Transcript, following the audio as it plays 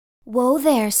Whoa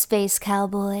there, Space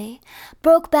Cowboy.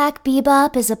 Brokeback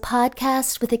Bebop is a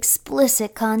podcast with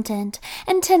explicit content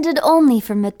intended only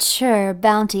for mature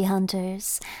bounty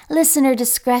hunters. Listener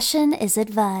discretion is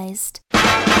advised.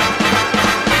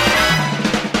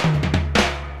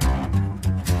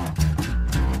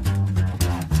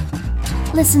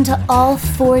 Listen to all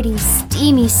 40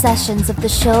 steamy sessions of the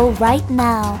show right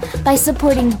now by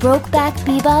supporting Brokeback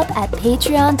Bebop at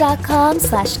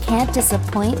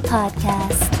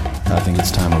patreon.com/can'tdisappointpodcast. I think it's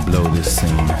time to blow this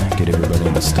scene. Get everybody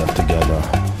in the stuff together.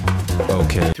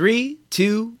 Okay. 3,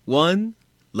 2, 1,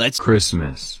 let's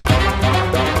Christmas.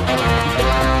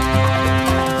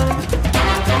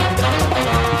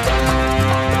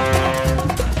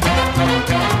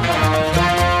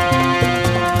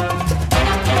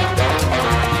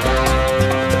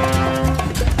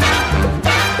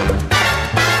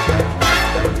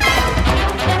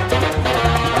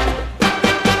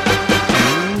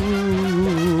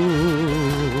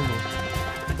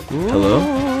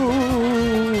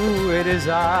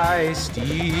 I,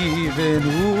 Steven,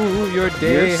 ooh, your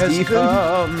day has Steven?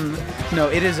 come. No,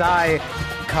 it is I,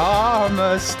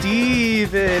 comma,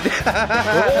 Steven.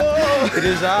 It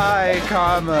is I,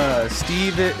 comma,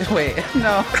 Steven. Wait,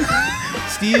 no.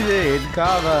 Steven,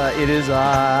 comma, it is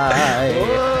I,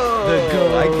 the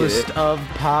ghost of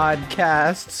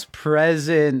podcasts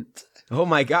present. Oh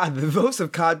my god, the ghost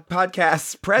of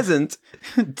podcasts present.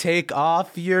 Take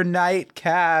off your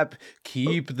nightcap.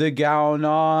 Keep the gown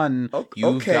on.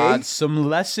 You've got some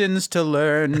lessons to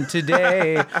learn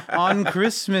today on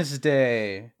Christmas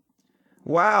Day.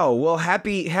 Wow. Well,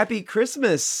 happy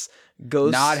Christmas,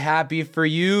 Ghost. Not happy for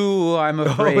you, I'm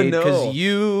afraid, because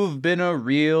you've been a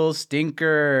real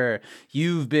stinker.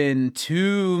 You've been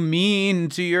too mean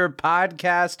to your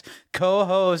podcast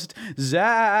co-host,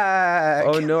 Zach.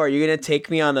 Oh no, are you going to take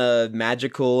me on a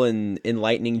magical and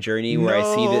enlightening journey where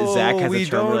I see that Zach has a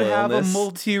terminal illness? We don't have a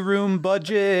multi-room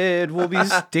budget. We'll be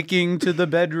sticking to the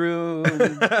bedroom.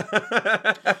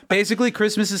 Basically,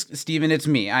 Christmas is, Steven, it's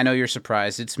me. I know you're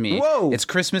surprised. It's me. Whoa. It's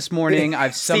Christmas morning.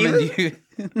 I've summoned you.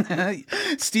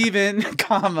 Steven,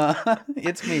 comma,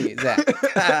 it's me,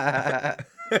 Zach.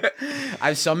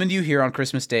 I've summoned you here on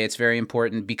Christmas Day. It's very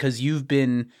important because you've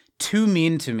been too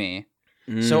mean to me.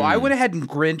 So I went ahead and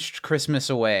Grinched Christmas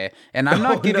away, and I'm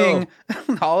not giving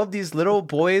all of these little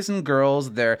boys and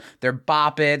girls their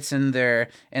boppets and their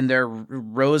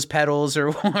rose petals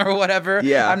or whatever.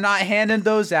 Yeah. I'm not handing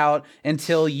those out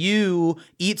until you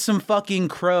eat some fucking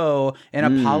crow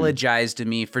and apologize to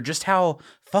me for just how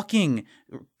fucking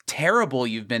terrible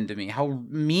you've been to me, how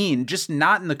mean, just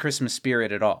not in the Christmas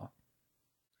spirit at all.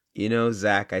 You know,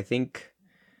 Zach, I think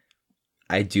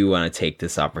I do want to take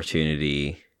this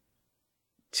opportunity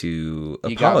to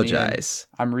apologize.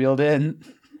 I'm reeled in.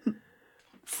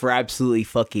 For absolutely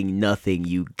fucking nothing,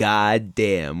 you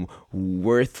goddamn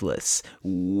worthless,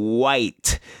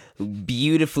 white,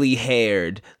 beautifully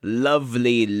haired,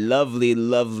 lovely, lovely,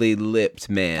 lovely lipped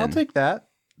man. I'll take that.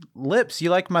 Lips, you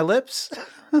like my lips?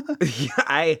 Yeah,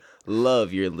 I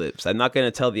love your lips. I'm not going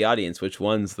to tell the audience which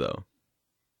ones, though.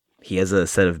 He has a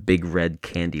set of big red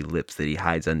candy lips that he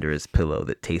hides under his pillow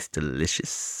that taste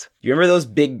delicious. You remember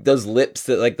those lips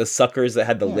that, like, the suckers that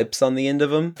had the lips on the end of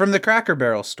them? From the Cracker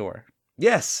Barrel store.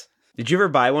 Yes. Did you ever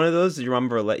buy one of those? Did your mom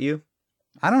ever let you?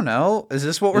 I don't know. Is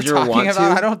this what we're talking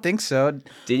about? I don't think so.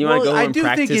 Didn't you want to go and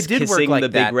practice kissing the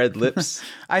big red lips?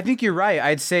 I think you're right.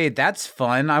 I'd say, that's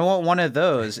fun. I want one of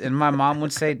those. And my mom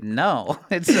would say, no.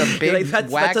 It's a big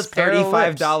that's wax a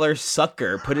 $35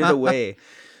 sucker. Put it away.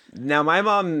 Now, my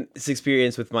mom's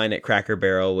experience with mine at Cracker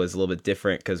Barrel was a little bit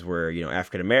different because we're,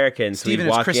 African American. So Steven,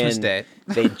 we'd walk Christmas in, Day.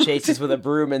 They'd chase us with a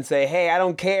broom and say, hey, I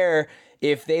don't care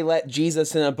if they let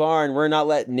Jesus in a barn. We're not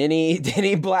letting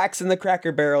any blacks in the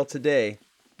Cracker Barrel today.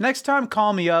 Next time,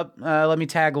 call me up. Let me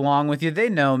tag along with you. They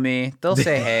know me. They'll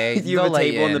say, hey. You have a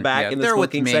table in the back in the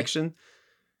smoking section?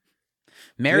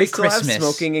 Merry Do they still Christmas. have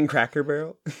smoking in Cracker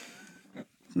Barrel?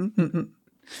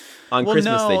 On well,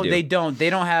 Christmas, no, they do. They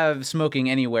don't have smoking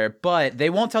anywhere, but they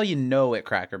won't tell you no at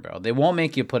Cracker Barrel. They won't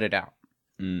make you put it out.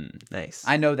 Nice.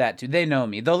 I know that, too. They know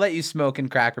me. They'll let you smoke in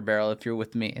Cracker Barrel if you're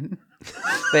with me.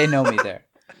 They know me there.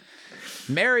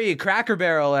 Merry Cracker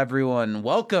Barrel, everyone.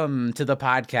 Welcome to the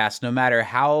podcast. No matter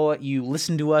how you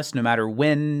listen to us, no matter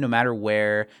when, no matter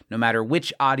where, no matter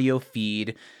which audio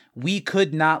feed, we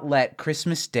could not let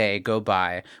Christmas Day go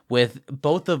by with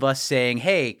both of us saying,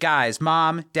 hey, guys,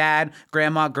 mom, dad,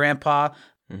 grandma, grandpa.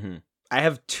 I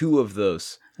have 2 of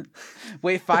those.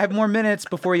 Wait 5 more minutes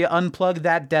before you unplug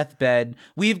that deathbed.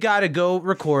 We've got to go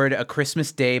record a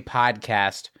Christmas Day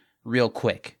podcast real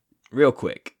quick. Real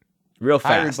quick. Real Hi,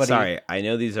 fast. everybody. Sorry, I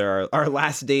know these are our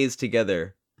last days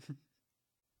together.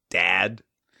 Dad.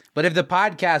 But if the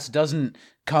podcast doesn't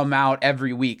come out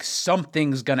every week,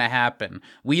 something's going to happen.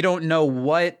 We don't know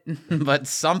what, but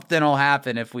something will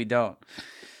happen if we don't.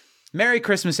 Merry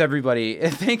Christmas, everybody.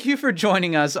 Thank you for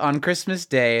joining us on Christmas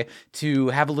Day to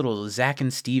have a little Zach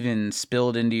and Steven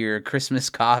spilled into your Christmas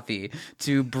coffee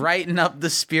to brighten up the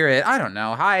spirit. I don't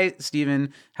know. Hi,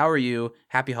 Steven. How are you?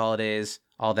 Happy holidays.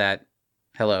 All that.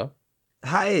 Hello.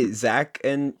 Hi, Zach.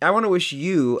 And I want to wish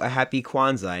you a happy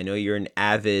Kwanzaa. I know you're an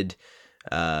avid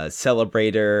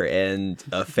celebrator and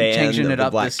a fan Changing of it the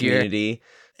up Black this year. community.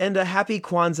 And a happy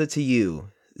Kwanzaa to you,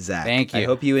 Zach. Thank you. I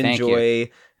hope you Thank you. enjoy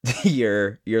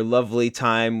your lovely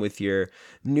time with your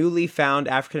newly found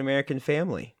African American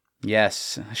family.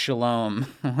 Yes. Shalom.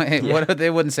 Wait, what they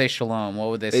wouldn't say shalom. What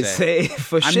would they They say? say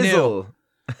for shizzle.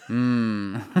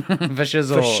 For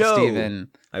shizzle, show, Steven.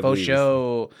 I For believe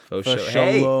show. For For show.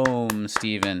 Hey. shalom,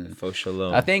 Steven. For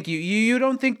shalom. Thank you. You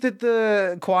don't think that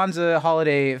the Kwanzaa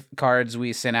holiday cards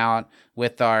we sent out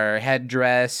with our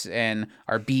headdress and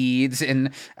our beads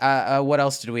and what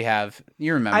else did we have?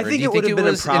 You remember? I think Do you it would have been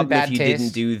a was in problem bad if you taste?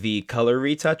 didn't do the color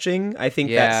retouching. I think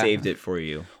Yeah. that saved it for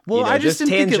you. Well, You know, I just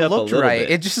didn't think tange it up a looked little right.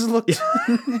 bit. It just looked.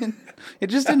 It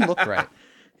just didn't look right.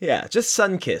 Yeah, just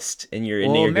sun-kissed, and you're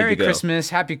Well, good Merry to go.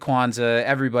 Christmas, Happy Kwanzaa,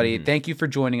 everybody. Thank you for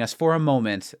joining us for a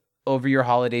moment over your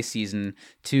holiday season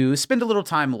to spend a little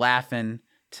time laughing,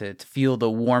 to feel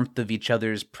the warmth of each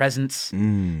other's presence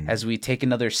as we take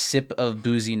another sip of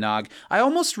boozy nog. I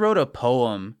almost wrote a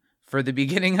poem for the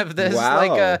beginning of this,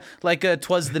 Wow. like a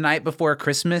 "'Twas the Night Before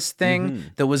Christmas" thing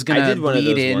that was I gonna did one of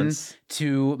bleed those in once.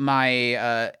 to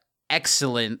my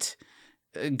excellent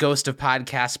Ghost of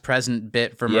Podcast present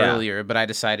bit from Yeah. earlier, but I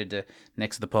decided to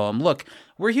nix the poem. Look,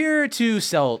 we're here to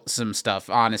sell some stuff,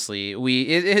 honestly.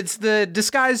 It's the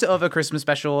disguise of a Christmas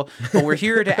special, but we're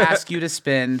here to ask you to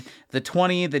spend the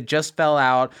 20 that just fell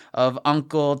out of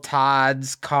Uncle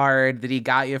Todd's card that he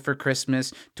got you for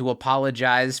Christmas to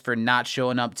apologize for not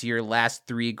showing up to your last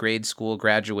 3 grade school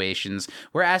graduations.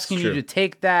 We're asking you true. to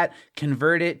take that,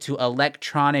 convert it to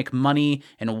electronic money,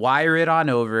 and wire it on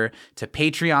over to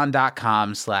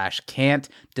patreon.com/can't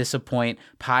disappoint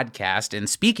podcast. And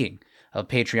speaking of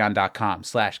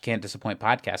patreon.com/can't disappoint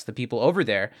podcast, the people over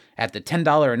there at the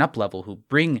 $10 and up level who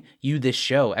bring you this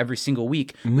show every single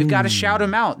week, we've got to shout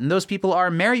them out. And those people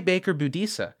are Mary Baker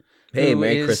Budisa. Hey, who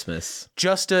Merry is Christmas.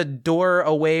 just a door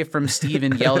away from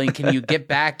Steven yelling, "Can you get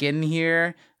back in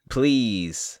here?"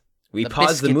 Please. We The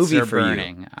paused the biscuits movie are for you.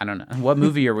 burning. I don't know. What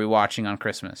movie are we watching on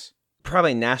Christmas?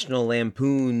 Probably National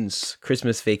Lampoon's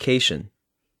Christmas Vacation.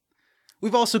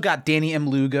 We've also got Danny M.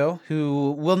 Lugo,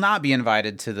 who will not be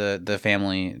invited to the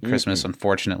family Christmas,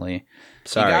 unfortunately.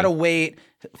 Sorry. You gotta wait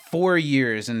 4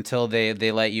 years until they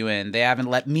let you in. They haven't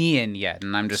let me in yet,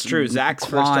 and I'm just It's true. Zach's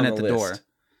first clawing on at the the list.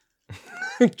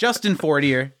 door. Justin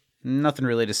Fortier, nothing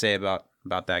really to say about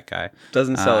that guy.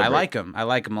 Doesn't celebrate. I like him. I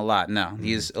like him a lot. No,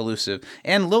 he's elusive.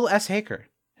 And Lil S. Haker,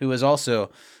 who is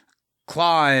also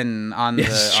clawing on the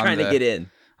Just trying to get in.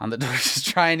 on the door, just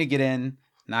trying to get in.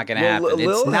 Not gonna Well, happen.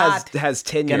 Lil It's not has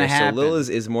tenure, gonna so happen. Lil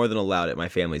is more than allowed at my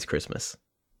family's Christmas.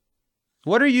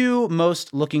 What are you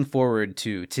most looking forward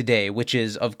to today, which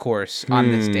is, of course,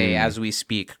 on this day as we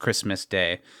speak, Christmas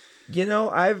Day? You know,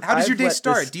 How does your day let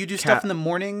start? this Do you do cat- stuff in the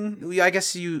morning? I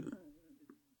guess you...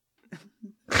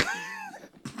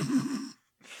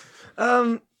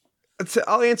 So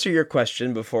I'll answer your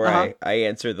question before Uh-huh. I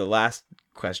answer the last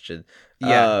question.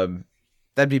 Yeah.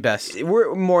 That'd be best.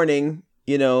 We're morning,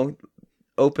 you know,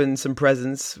 open some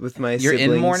presents with my You're in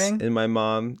siblings mourning? and my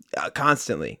mom.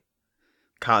 Constantly,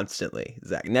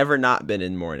 Zach. Never not been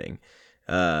in mourning.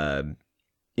 You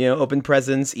know, open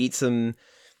presents, eat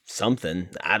something.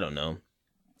 I don't know.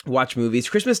 Watch movies.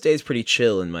 Christmas Day is pretty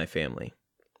chill in my family,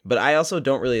 but I also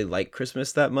don't really like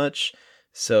Christmas that much.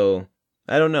 So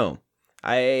I don't know.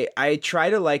 I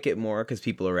try to like it more because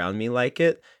people around me like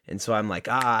it, and so I'm like,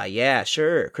 yeah,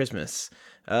 sure, Christmas.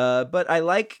 But I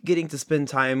like getting to spend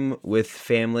time with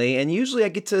family, and usually I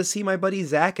get to see my buddy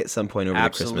Zach at some point over the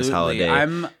Christmas holiday.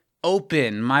 I'm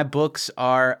open. My books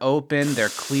are open. They're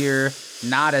clear.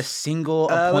 Not a single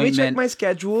appointment. Let me check my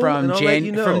schedule, and I'll let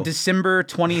you know. From December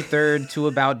 23rd to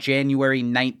about January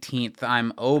 19th,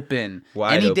 I'm open.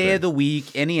 Wide any day open. of the week,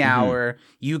 any hour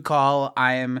you call,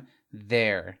 I am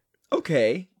there.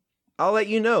 Okay, I'll let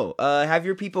you know. Have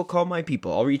your people call my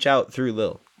people. I'll reach out through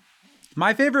Lil.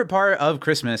 My favorite part of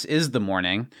Christmas is the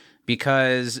morning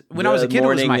because when I was a kid, it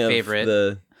was my favorite.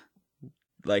 The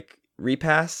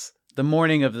repass. The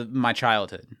morning of my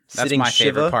childhood. That's Sitting my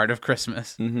Shiva? favorite part of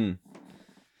Christmas. Mm-hmm.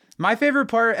 My favorite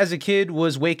part as a kid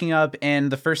was waking up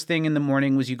and the first thing in the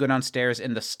morning was you go downstairs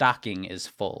and the stocking is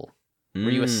full. Were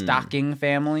you a stocking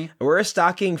family? We're a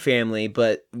stocking family,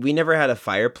 but we never had a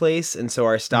fireplace, and so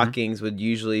our stockings would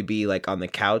usually be like on the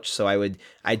couch. So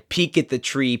I'd peek at the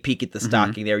tree, peek at the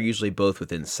stocking. They were usually both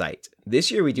within sight. This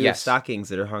year we do have stockings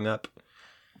that are hung up.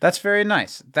 That's very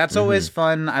nice. That's always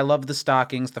fun. I love the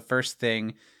stockings. The first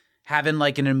thing, having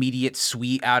like an immediate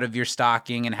sweet out of your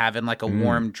stocking and having like a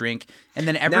warm drink. And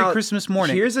then every Christmas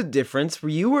morning. Here's a difference.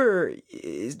 You were,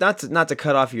 not to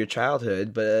cut off your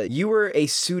childhood, but you were a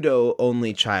pseudo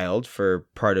only child for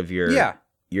part of your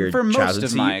for most childhood.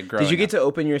 of my growing Did you get up. to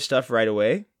open your stuff right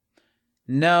away?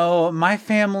 No, my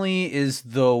family is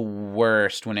the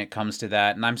worst when it comes to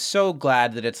that. And I'm so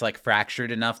glad that it's like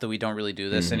fractured enough that we don't really do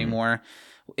this anymore.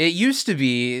 It used to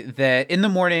be that in the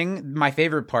morning, my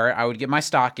favorite part, I would get my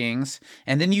stockings,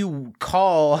 and then you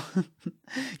call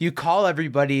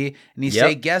everybody, and you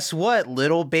say, guess what,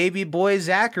 little baby boy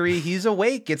Zachary, he's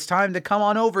awake. It's time to come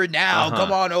on over now.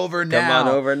 Come on over now. Come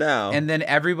on over now. And then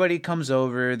everybody comes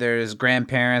over. There's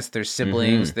grandparents, there's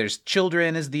siblings, there's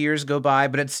children as the years go by,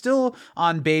 but it's still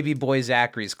on baby boy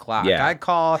Zachary's clock. Yeah. I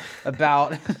call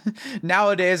about,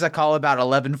 nowadays I call about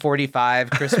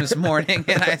 11:45 Christmas morning,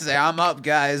 and I say, I'm up,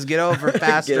 guys. Get over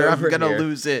faster. Get over I'm going to here.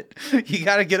 lose it. You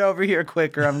got to get over here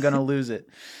quicker. I'm going to lose it.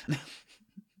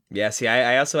 Yeah, see,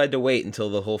 I also had to wait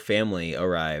until the whole family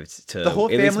arrived. The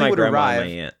whole at least family my would grandma arrive. and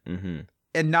my aunt. Mm-hmm.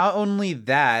 And not only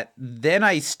that, then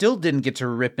I still didn't get to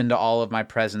rip into all of my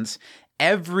presents.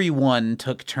 Everyone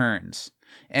took turns.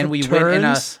 And we went in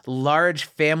a large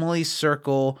family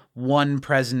circle, one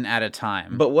present at a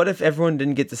time. But what if everyone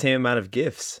didn't get the same amount of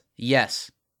gifts? Yes.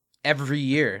 Every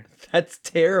year. That's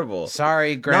terrible.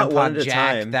 Sorry, Grandpa one at a Jack.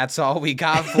 time. That's all we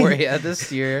got for you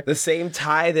this year. The same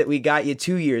tie that we got you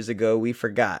 2 years ago, we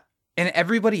forgot. And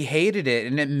everybody hated it.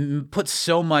 And it put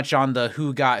so much on the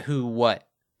who got who what.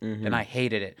 And I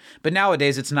hated it. But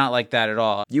nowadays, it's not like that at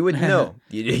all. You would know.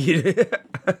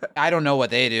 I don't know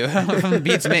what they do.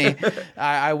 Beats me.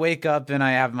 I wake up and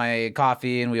I have my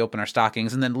coffee and we open our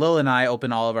stockings. And then Lil and I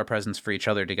open all of our presents for each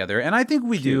other together. And I think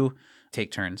we do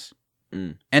take turns.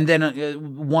 And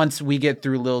then once we get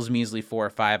through Lil's measly 4 or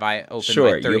 5, I open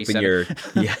my 37. You open your...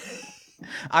 Yeah.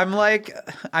 I'm like,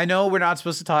 I know we're not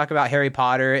supposed to talk about Harry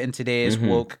Potter in today's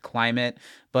woke climate,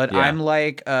 but I'm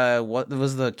like, what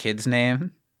was the kid's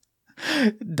name?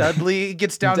 Dudley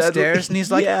gets downstairs and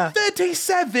he's like,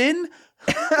 37?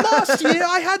 Last year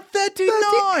I had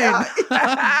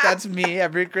 39. That's me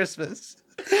every Christmas.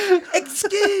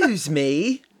 Excuse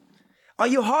me? Are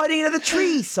you hiding under the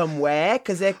tree somewhere?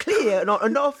 Because they're clear, not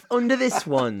enough under this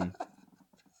one.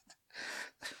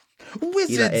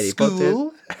 Wizard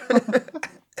school.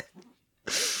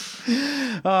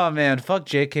 Oh man, fuck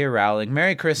J.K. Rowling.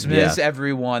 Merry Christmas,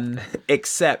 everyone.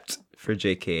 Except for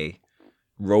J.K.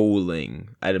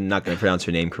 Rowling. I'm not going to pronounce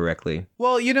her name correctly.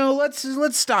 Well, you know, let's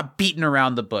stop beating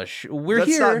around the bush. Let's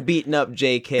here. Stop beating up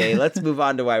J.K. Let's move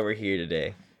on to why we're here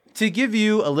today. To give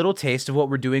you a little taste of what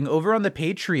we're doing over on the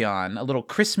Patreon, a little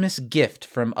Christmas gift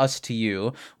from us to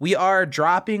you, we are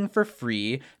dropping for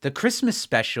free the Christmas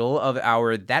special of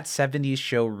our That 70s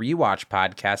Show rewatch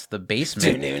podcast, The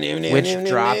Basement, which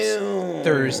drops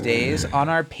Thursdays on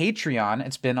our Patreon.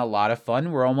 It's been a lot of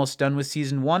fun. We're almost done with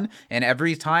season 1, and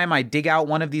every time I dig out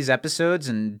one of these episodes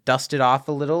and dust it off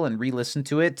a little and re-listen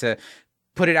to it to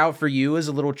put it out for you as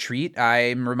a little treat,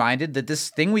 I'm reminded that this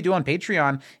thing we do on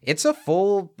Patreon, it's a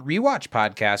full rewatch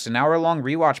podcast, an hour-long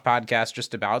rewatch podcast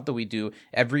just about that we do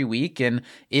every week, and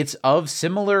it's of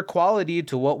similar quality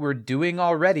to what we're doing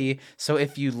already. So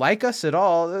if you like us at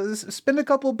all, spend a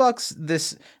couple bucks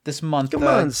this month. Come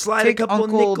on, slide a couple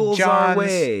Uncle nickels John's our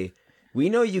way. We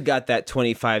know you got that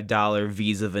 $25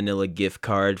 Visa Vanilla gift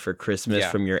card for Christmas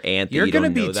from your aunt that You're you don't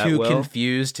going to know be that too well.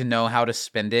 confused to know how to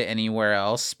spend it anywhere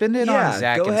else. Spend it on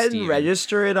Zach go and ahead Steven. and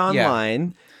register it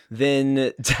online.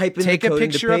 Then type in Take the a code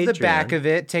picture into of the back Patreon. of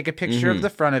it. Take a picture of the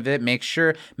front of it. Make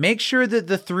sure that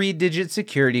the 3-digit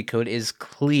security code is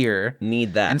clear.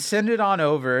 Need that. And send it on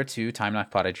over to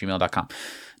timeknifepod@gmail.com.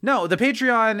 No, the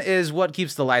Patreon is what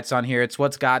keeps the lights on here. It's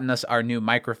what's gotten us our new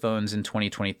microphones in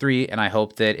 2023, and I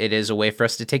hope that it is a way for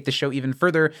us to take the show even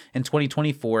further in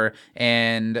 2024.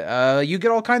 And you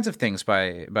get all kinds of things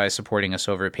by supporting us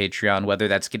over at Patreon, whether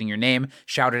that's getting your name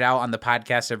shouted out on the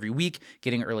podcast every week,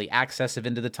 getting early access of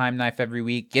Into the Time Knife every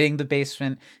week, getting the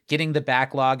basement, getting the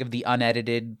backlog of the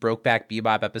unedited Brokeback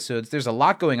Bebop episodes. There's a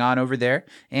lot going on over there,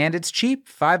 and it's cheap.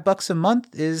 $5 a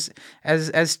month is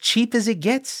as cheap as it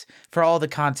gets for all the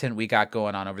content we got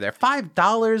going on over there.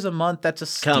 $5 a month, that's a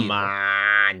steal. Come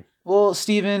on. Well,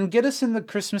 Steven, get us in the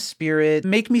Christmas spirit.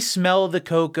 Make me smell the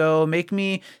cocoa. Make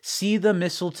me see the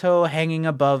mistletoe hanging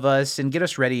above us, and get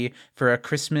us ready for a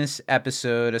Christmas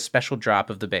episode, a special drop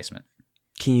of The Basement.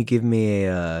 Can you give me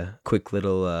a quick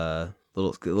little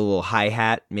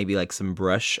hi-hat, maybe like some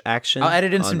brush action? I'll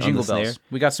edit in some on jingle the snare? bells.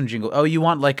 We got some jingle. Oh, you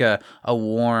want like a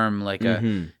warm, like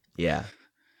Yeah.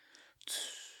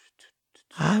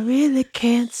 I really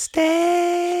can't stay.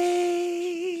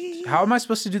 How am I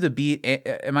supposed to do the beat?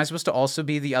 Am I supposed to also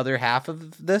be the other half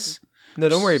of this? No,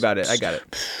 don't worry about it. I got it.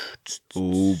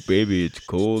 Oh, baby, it's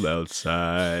cold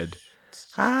outside.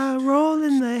 I roll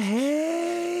in the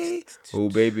hay. Oh,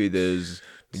 baby, there's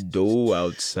dough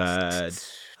outside.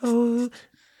 Oh,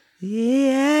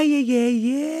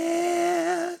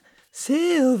 yeah.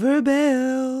 Silver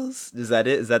bells. Is that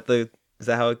it? Is that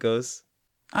how it goes?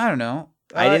 I don't know.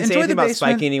 I didn't say enjoy anything the about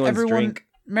basement, spiking anyone's everyone. drink.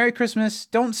 Merry Christmas.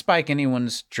 Don't spike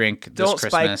anyone's drink this Don't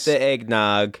Christmas. spike the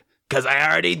eggnog. Because I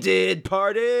already did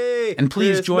party. And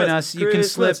please join us. You can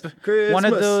slip one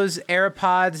of Christmas. those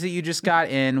AirPods that you just got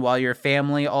in while your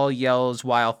family all yells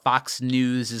while Fox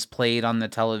News is played on the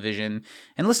television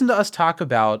and listen to us talk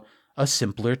about a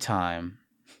simpler time.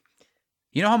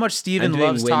 You know how much Steven I'm doing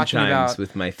loves wind talking chimes about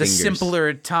with my the fingers.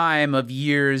 simpler time of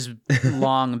years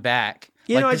long back.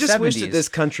 You like know, I the just wish 70s. that this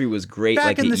country was great Back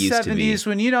like in it the used to be. 70s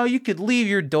when, you could leave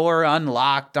your door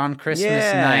unlocked on Christmas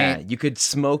Yeah, night. you could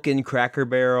smoke in Cracker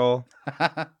Barrel.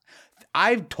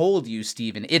 I've told you,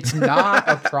 Steven, it's not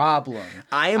a problem.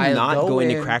 I am not go going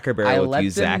in, to Cracker I Barrel with let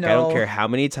you, them Zach. I don't know. care how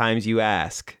many times you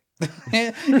ask.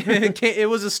 It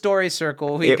was a story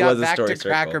circle. We It got was a back to story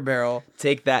circle. Cracker Barrel.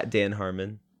 Take that, Dan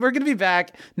Harmon. We're going to be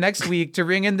back next week to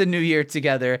ring in the new year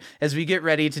together as we get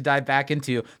ready to dive back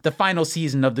into the final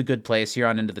season of The Good Place here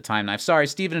on Into the Time Knife. Sorry,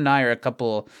 Steven and I are a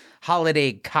couple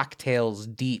holiday cocktails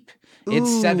deep. It's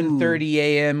 7:30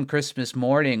 a.m. Christmas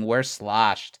morning. We're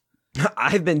sloshed.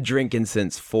 I've been drinking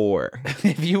since 4.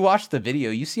 If you watch the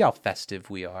video, you see how festive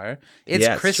we are. It's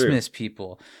Yeah, it's Christmas,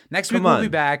 people. Next week Come we'll on. be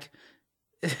back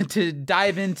to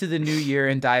dive into the new year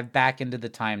and dive back into the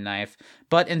time knife.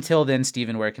 But until then,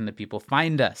 Steven, where can the people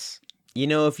find us? You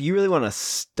know, if you really want to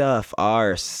stuff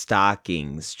our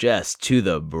stockings just to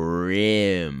the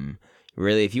brim,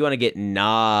 really, if you want to get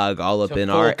nog all up To in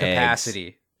full our capacity.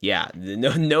 eggs, yeah,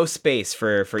 no space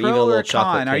for Pro even a or little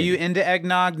chocolate. con? Are you candy. into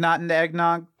eggnog, not into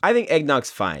eggnog? I think eggnog's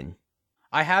fine.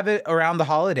 I have it around the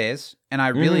holidays, and I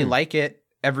really like it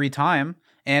every time.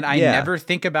 And I Yeah. never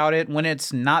think about it when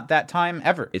it's not that time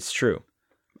ever. It's true.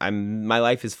 My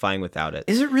life is fine without it.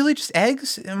 Is it really just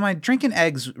eggs? Am I drinking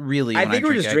eggs really? I when think we're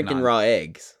drink just drinking eggnog? raw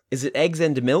eggs. Is it eggs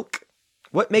and milk?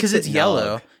 What makes Because it it's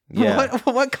yellow. nog? Yeah.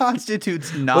 What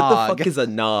constitutes nog? What the fuck is a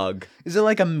nog? Is it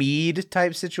like a mead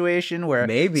type situation where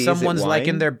Maybe. Is it someone's like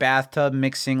in wine? their bathtub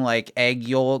mixing like egg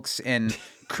yolks and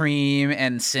cream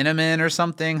and cinnamon or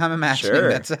something? I'm imagining Sure.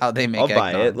 that's how they make I'll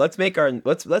buy eggnog.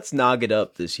 it. Let's nog it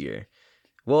up this year.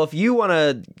 Well, if you want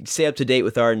to stay up to date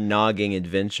with our nogging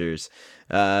adventures,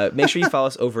 make sure you follow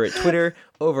us over at Twitter,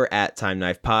 over at Time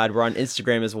Knife Pod. We're on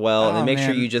Instagram as well, and Oh, then make sure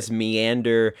man. you just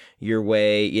meander your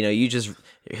way. You know,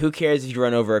 who cares if you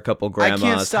run over a couple grandmas?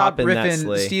 I can't stop Hop in that riffing,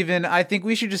 sleigh. Steven. I think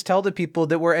we should just tell the people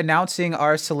that we're announcing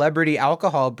our celebrity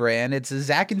alcohol brand. It's a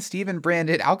Zach and Steven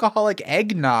branded alcoholic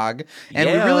eggnog. And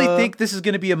we really Yeah. think this is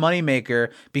going to be a moneymaker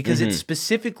because it's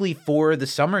specifically for the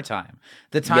summertime.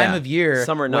 The time Yeah, of year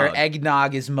summer where nog.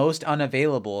 eggnog is most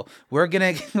unavailable. We're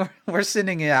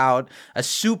sending out a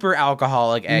super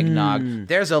alcoholic eggnog.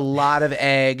 There's a lot of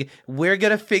egg. We're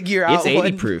going to figure out It's 80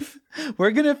 what proof.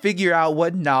 We're gonna figure out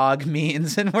what nog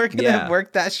means, and we're gonna Yeah.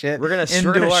 work that shit. We're gonna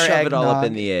into our shove it all up eggnog.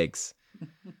 in the eggs.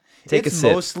 Take It's a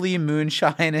sip. mostly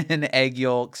moonshine and egg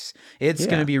yolks. It's Yeah.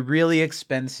 gonna be really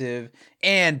expensive,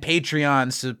 and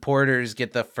Patreon supporters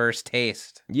get the first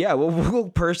taste. Yeah, well, we'll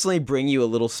personally bring you a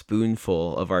little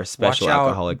spoonful of our special Watch out,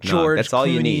 alcoholic nog. George That's all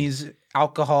you need. Clooney's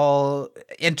alcohol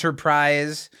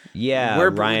enterprise. Yeah, we're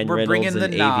Ryan we're Reynolds bringing the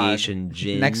and nog Aviation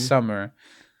Gin. next summer.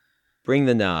 Bring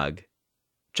the nog.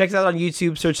 Check us out on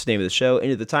YouTube. Search the name of the show,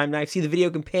 Into the Time Knife. See the video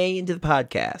companion to the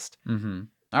podcast.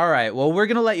 All right. Well, we're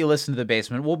gonna let you listen to The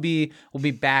Basement. We'll be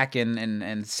back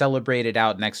and celebrate it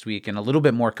out next week and a little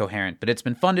bit more coherent. But it's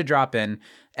been fun to drop in.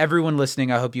 Everyone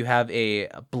listening, I hope you have a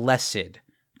blessed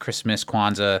Christmas,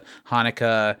 Kwanzaa,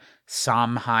 Hanukkah,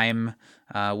 Samhain.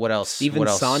 What else? Steven what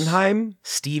else? Sondheim?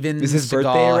 Steven Is his Seagal.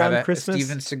 birthday around Have a- Christmas?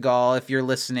 Steven Seagal, if you're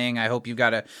listening, I hope you've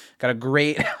got a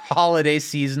great holiday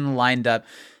season lined up.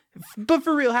 But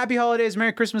for real, happy holidays,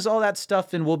 Merry Christmas, all that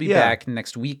stuff, and we'll be Yeah. back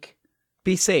next week.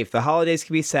 Be safe. The holidays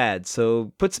can be sad,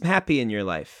 so put some happy in your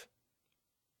life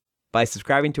by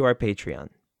subscribing to our Patreon.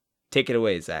 Take it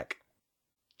away, Zach.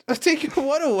 Take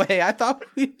what away? I thought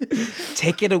we.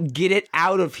 Get it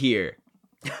out of here.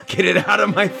 Get it out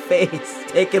of my face.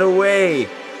 Take it away.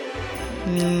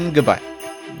 Goodbye.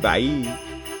 Bye.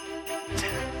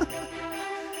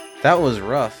 That was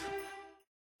rough.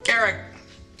 Eric,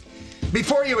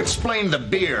 before you explain the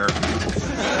beer,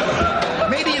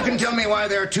 maybe you can tell me why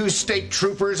there are 2 state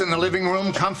troopers in the living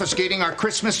room confiscating our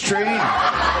Christmas tree?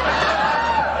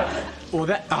 Well,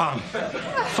 that,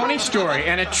 funny story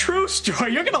and a true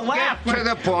story. You're gonna laugh. Get to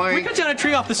the point. We cut down a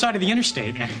tree off the side of the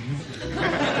interstate.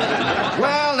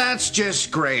 Well, that's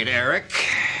just great, Eric.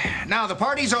 Now the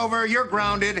party's over, you're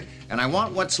grounded, and I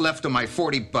want what's left of my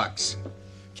 $40.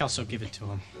 Kelso, give it to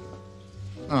him.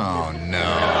 Oh, no.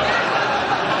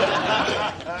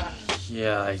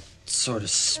 Yeah, I sort of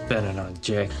spent it on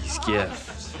Jackie's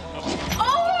gift. Oh,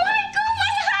 Michael,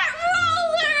 my hot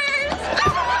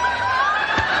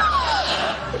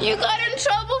rollers! You got in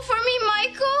trouble for me,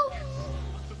 Michael?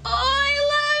 Oh, I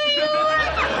love you,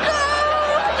 Michael!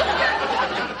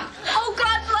 Oh,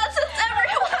 God bless us,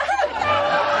 everyone!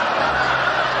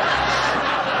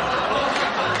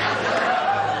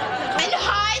 And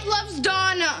Hyde loves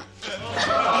Donna.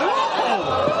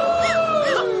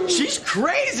 She's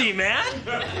crazy, man.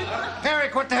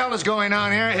 Eric, what the hell is going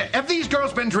on here? Have these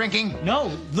girls been drinking?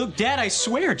 No, look, Dad, I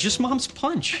swear, just Mom's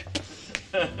punch.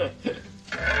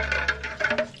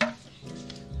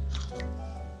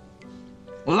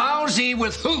 Lousy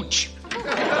with hooch.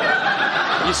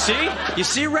 You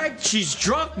see, Reg? She's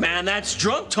drunk, man. That's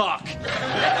drunk talk.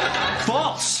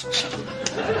 False.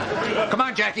 Come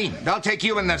on, Jackie. I'll take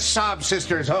you and the Sob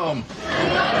sisters home.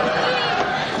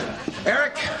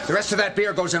 Eric, the rest of that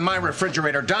beer goes in my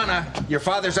refrigerator. Donna, your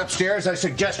father's upstairs. I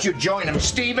suggest you join him.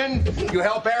 Steven, you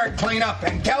help Eric clean up.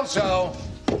 And Kelso,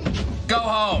 go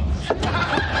home.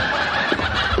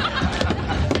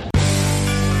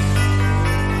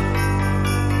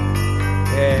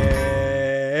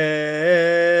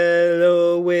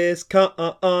 Hello,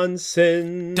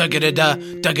 Wisconsin. Wisconsin.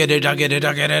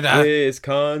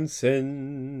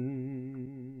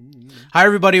 Hi,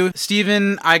 everybody.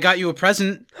 Steven, I got you a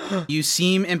present. You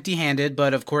seem empty-handed,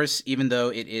 but of course, even though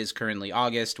it is currently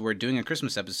August, we're doing a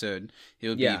Christmas episode. It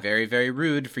would be very, very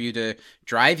rude for you to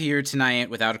drive here tonight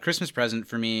without a Christmas present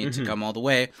for me to come all the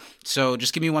way. So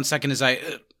just give me 1 second as I...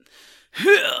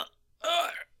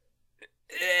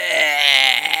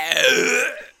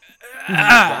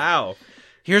 Wow.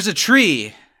 Here's a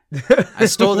tree. I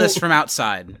stole this from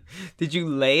outside. Did you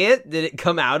lay it? Did it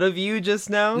come out of you just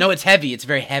now? No, it's heavy. It's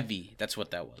very heavy. That's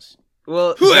what that was.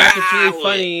 Well, that's really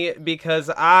funny because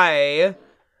I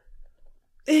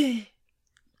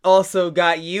also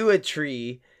got you a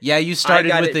tree. Yeah, you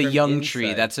started with a young inside.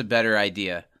 tree. That's a better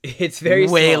idea. It's very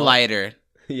way small. lighter.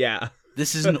 Yeah.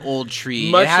 This is an old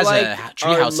tree. Much it has like a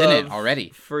treehouse in it love already.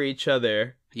 For each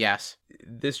other, Yes.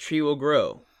 this tree will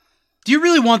grow. Do you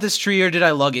really want this tree, or did I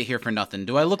lug it here for nothing?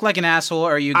 Do I look like an asshole,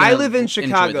 or are you gonna I live in enjoy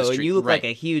Chicago, this and tree? you look Right. like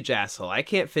a huge asshole. I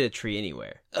can't fit a tree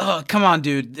anywhere. Oh, come on,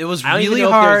 dude. It was I don't really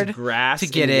even know if hard there's grass to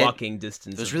get in it. walking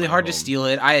distance. It was of really my hard to home. steal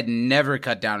it. I had never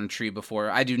cut down a tree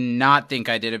before. I do not think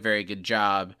I did a very good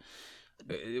job.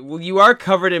 Well, you are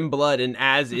covered in blood, and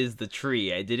as is the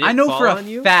tree. Did it I know fall for a on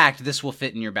you? fact this will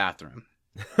fit in your bathroom.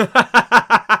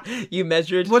 You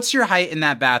measured? What's your height in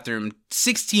that bathroom?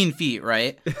 16 feet,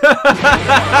 right?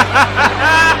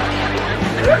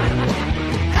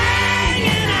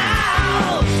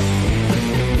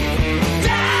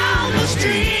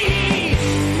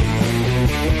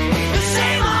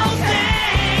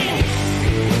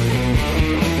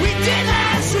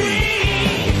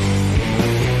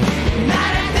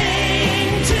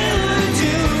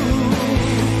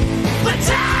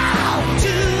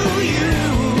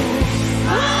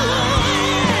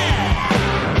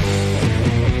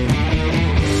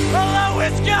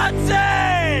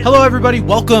 Hello, everybody.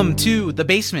 Welcome to The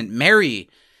Basement. Very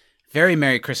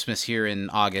Merry Christmas here in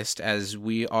August, as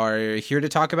we are here to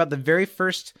talk about the very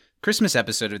first Christmas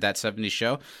episode of That 70s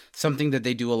Show, something that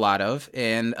they do a lot of.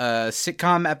 And a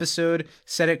sitcom episode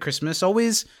set at Christmas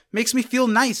always makes me feel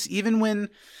nice, even when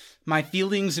my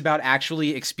feelings about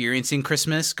actually experiencing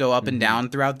Christmas go up and down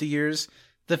throughout the years.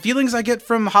 The feelings I get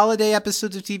from holiday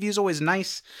episodes of TV is always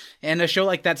nice, and a show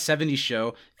like That 70s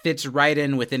Show fits right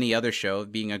in with any other show,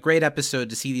 being a great episode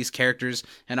to see these characters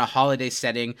in a holiday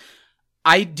setting.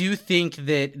 I do think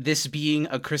that this being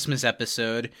a Christmas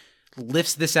episode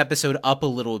lifts this episode up a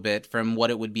little bit from what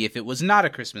it would be if it was not a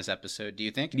Christmas episode. Do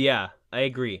you think? Yeah, I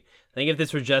agree. I think if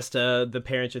this were just the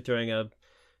parents are throwing a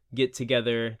get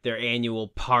together, their annual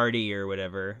party or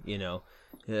whatever,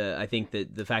 I think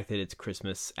that the fact that it's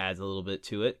Christmas adds a little bit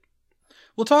to it.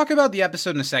 We'll talk about the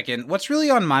episode in a second. What's really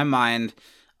on my mind,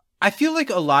 I feel like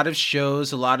a lot of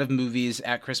shows, a lot of movies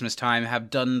at Christmas time have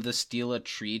done the steal a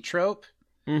tree trope.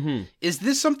 Mm-hmm. Is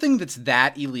this something that's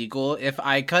that illegal? If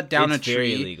I cut down It's a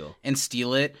very tree illegal. and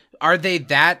steal it, are they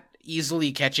that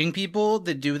easily catching people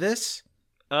that do this?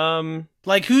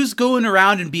 Like, who's going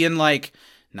around and being like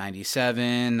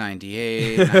 97,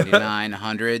 98, 99,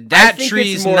 100? That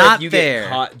tree's not if you there. Get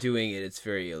caught doing it, it's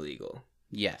very illegal.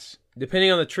 Yes.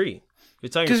 Depending on the tree.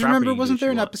 Because remember, wasn't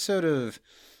there an episode of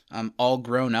All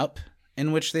Grown Up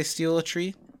in which they steal a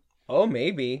tree? Oh,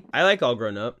 maybe. I like All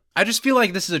Grown Up. I just feel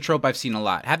like this is a trope I've seen a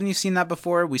lot. Haven't you seen that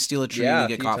before? We steal a tree and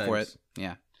get caught for it.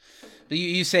 Yeah. But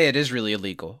you say it is really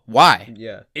illegal. Why?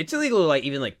 Yeah. It's illegal to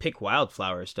even pick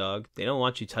wildflowers, dog. They don't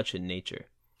want you touching nature.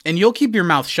 And you'll keep your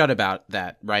mouth shut about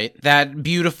that, right? That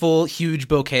beautiful, huge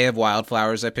bouquet of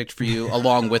wildflowers I picked for you,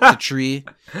 along with the tree.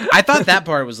 I thought that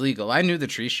part was legal. I knew the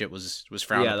tree shit was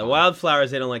frowned upon. The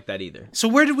wildflowers, they don't like that either. So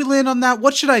where did we land on that?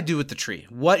 What should I do with the tree?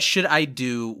 What should I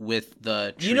do with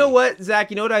the tree? You know what,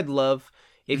 Zach? You know what I'd love?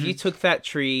 If you took that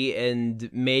tree and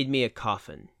made me a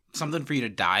coffin. Something for you to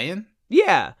die in?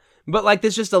 Yeah. But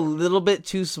that's just a little bit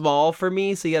too small for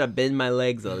me, so you gotta bend my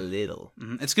legs a little.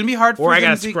 It's gonna be hard for Or I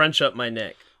them gotta scrunch up my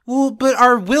neck. Well, but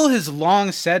our will has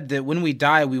long said that when we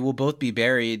die, we will both be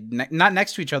buried, not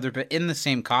next to each other, but in the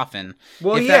same coffin.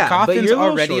 Well, if that coffin's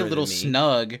already a little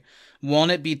snug,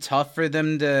 won't it be tough for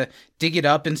them to dig it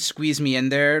up and squeeze me in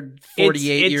there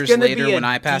 48 years later when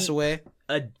I pass away?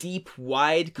 A deep,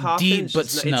 wide coffin. Deep but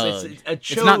snug.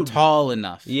 It's not tall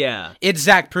enough. Yeah. It's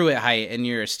Zach Pruitt height and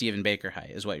you're Stephen Baker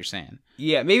height, is what you're saying.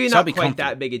 Yeah, maybe so not quite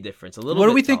that big a difference. A little. What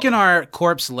bit do we taller. thinking our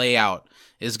corpse layout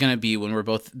is going to be when we're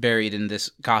both buried in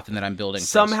this coffin that I'm building?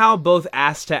 Somehow both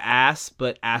ass to ass,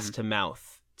 but ass to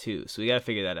mouth too. So we got to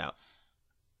figure that out.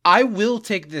 I will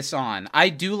take this on. I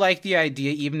do like the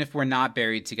idea, even if we're not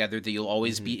buried together, that you'll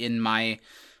always be in my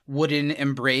wooden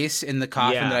embrace in the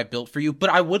coffin that I built for you.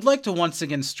 But I would like to once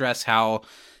again stress how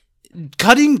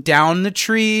cutting down the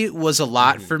tree was a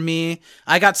lot for me.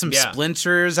 I got some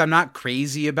splinters. I'm not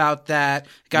crazy about that.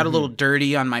 Got a little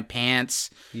dirty on my pants.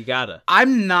 You gotta.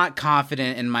 I'm not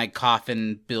confident in my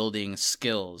coffin building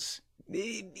skills.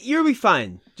 You'll be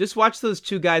fine. Just watch those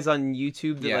two guys on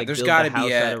YouTube that there's build got to the house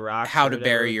be out of rocks how or to whatever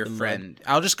bury your with the friend. mud.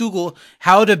 I'll just Google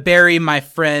how to bury my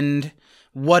friend.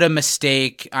 What a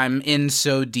mistake. I'm in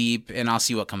so deep, and I'll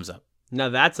see what comes up. Now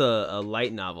that's a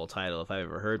light novel title if I've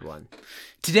ever heard one.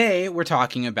 Today, we're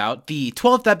talking about the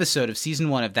 12th episode of Season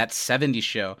 1 of That 70s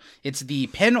Show. It's the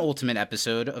penultimate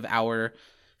episode of our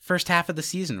first half of the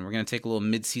season. We're going to take a little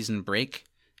mid-season break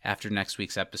after next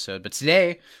week's episode. But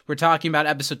today, we're talking about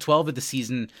episode 12 of the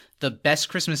season, The Best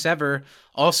Christmas Ever,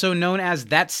 also known as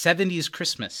That 70s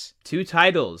Christmas. Two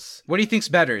titles. What do you think's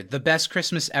better, The Best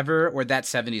Christmas Ever or That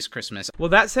 70s Christmas? Well,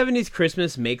 That 70s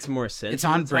Christmas makes more sense. It's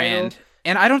on brand.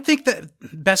 And I don't think that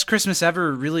Best Christmas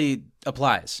Ever really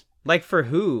applies. Like for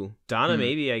who? Donna,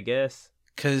 maybe, I guess.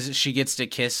 Because she gets to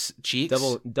kiss cheeks.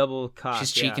 Double cock.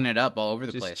 She's cheeking it up all over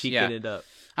the place. Cheeking it up.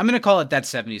 I'm going to call it That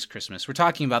 70s Christmas. We're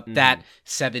talking about That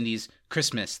 70s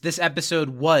Christmas. This episode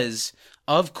was,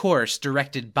 of course,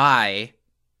 directed by,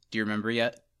 do you remember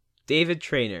yet? David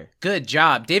Trainer. Good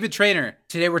job. David Trainer.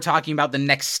 Today we're talking about the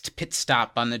next pit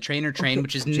stop on the Trainer Train,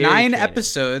 which is Jerry 9 Trainer.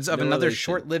 episodes of another relation.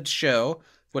 short-lived show.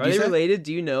 What Are do you they say? related?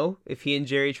 Do you know if he and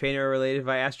Jerry Trainer are related? Have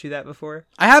I asked you that before?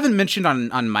 I haven't mentioned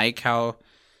on Mike how,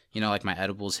 like my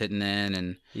edible's hitting in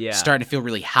and starting to feel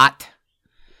really hot.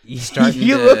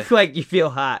 You look like you feel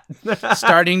hot.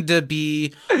 Starting to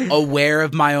be aware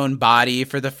of my own body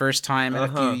for the first time in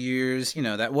a few years.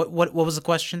 That. What was the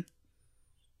question?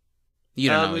 You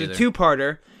don't know either. A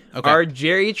two-parter. Okay. Are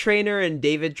Jerry Trainer and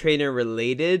David Trainer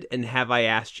related, and have I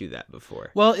asked you that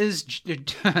before? Well, is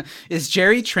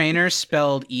Jerry Trainer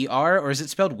spelled E-R, or is it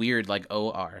spelled weird like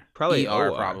O-R? Probably E-R,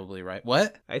 O-R. probably, right?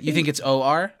 What? You You think it's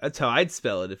O-R? That's how I'd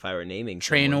spell it if I were naming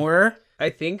someone. Trainer? I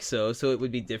think so, so it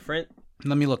would be different.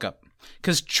 Let me look up.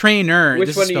 Because trainer, Which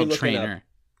this one is are you spelled looking trainer. up?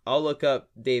 I'll look up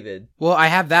David. Well, I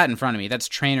have that in front of me. That's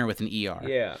trainer with an E-R.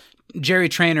 Yeah. Jerry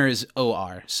Trainer is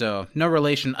O-R, so no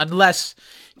relation, unless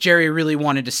Jerry really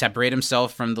wanted to separate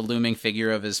himself from the looming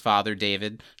figure of his father,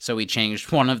 David, so he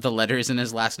changed one of the letters in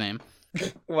his last name.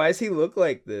 Why does he look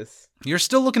like this? You're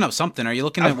still looking up something. Are you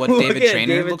looking at what I'm David looking at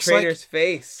Trainer David looks Trainer's like?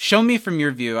 face. Show me from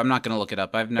your view. I'm not going to look it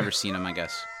up. I've never seen him, I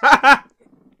guess.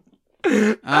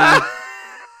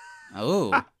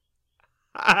 Oh.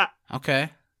 Okay.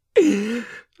 I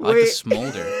like the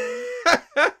smolder.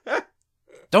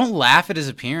 Don't laugh at his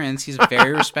appearance. He's a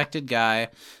very respected guy.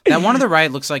 That one on the right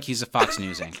looks like he's a Fox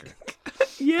News anchor.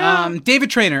 Yeah. David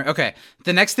Trainer. Okay.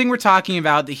 The next thing we're talking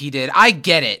about that he did, I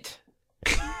get it.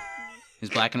 He's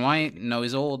black and white. No,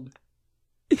 he's old.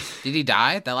 Did he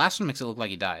die? That last one makes it look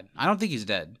like he died. I don't think he's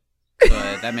dead,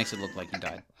 but that makes it look like he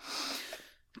died.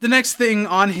 The next thing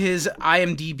on his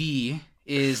IMDb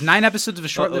is 9 episodes of a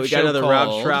short-lived we show got another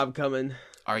called Rob Schraub coming.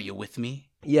 Are You With Me?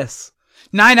 Yes.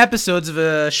 9 episodes of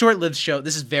a short-lived show.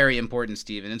 This is very important,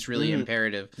 Steven. It's really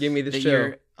imperative. Give me the that show.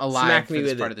 You're alive Smack for me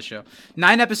this with part it. of the show.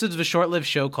 9 episodes of a short-lived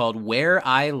show called Where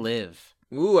I Live.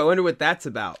 Ooh, I wonder what that's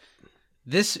about.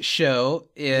 This show,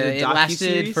 it a it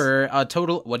lasted docuseries? for a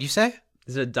total... What do you say?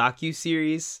 Is it a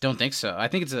docu-series? Don't think so. I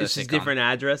think it's a It's just sitcom. different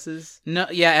addresses? No,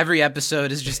 yeah, every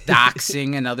episode is just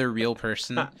doxing another real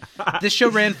person. This show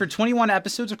ran for 21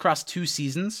 episodes across 2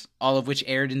 seasons, all of which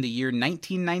aired in the year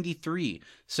 1993.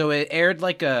 So it aired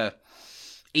like a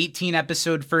 18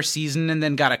 episode first season and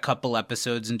then got a couple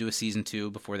episodes into a season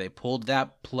 2 before they pulled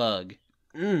that plug.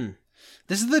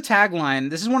 This is the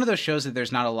tagline. This is one of those shows that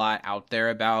there's not a lot out there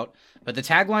about, but the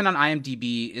tagline on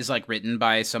IMDb is like written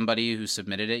by somebody who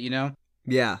submitted it, you know?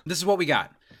 Yeah. This is what we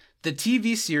got. The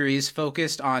TV series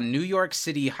focused on New York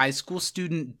City high school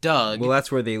student Doug Well,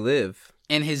 that's where they live.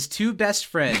 and his 2 best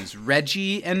friends,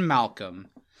 Reggie and Malcolm.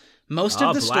 Most Oh,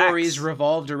 of the blacks. stories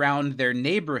revolved around their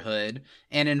neighborhood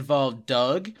and involved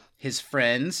Doug, his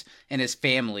friends, and his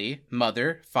family,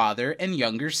 mother, father, and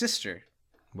younger sister.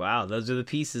 Wow, those are the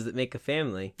pieces that make a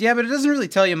family. Yeah, but it doesn't really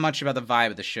tell you much about the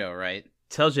vibe of the show, right?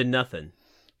 Tells you nothing.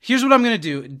 Here's what I'm going to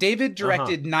do. David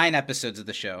directed 9 episodes of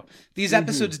the show. These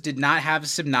episodes did not have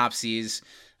synopses.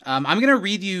 I'm going to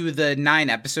read you the 9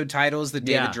 episode titles that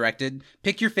David directed.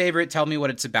 Pick your favorite. Tell me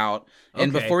what it's about.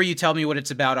 And Okay. before you tell me what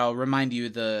it's about, I'll remind you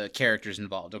the characters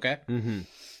involved, okay? Mm-hmm.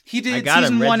 He did I got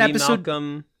season him. 1 Reggie, episode.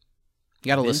 Malcolm. You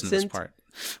got to listen to this Vincent? part.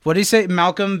 What did he say?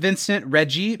 Malcolm, Vincent,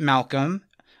 Reggie, Malcolm.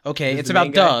 Okay, Who's it's the about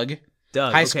main guy? Doug.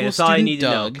 Doug. High Okay, school that's all I student need to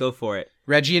know. Doug. Go for it.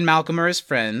 Reggie and Malcolm are his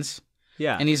friends.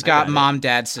 Yeah. And he's I got it. mom,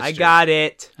 dad, sister. I got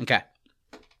it. Okay.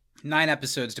 9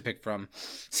 episodes to pick from.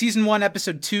 Season 1,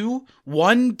 episode 2,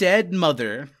 One Dead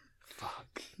Mother.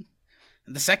 Fuck.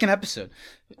 The second episode.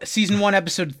 Season 1,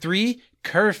 episode 3,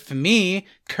 Me,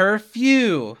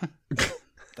 Curfew.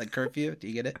 Like curfew? Do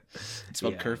you get it? It's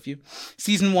spelled curfew.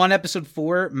 Season 1, episode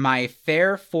 4, My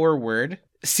Fair Forward.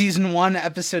 Season 1,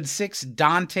 episode 6,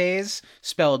 Dante's,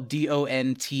 spelled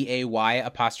DONTAY''S.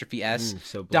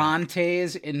 So black.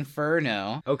 Dante's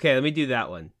Inferno. Okay, let me do that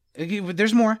one. Okay,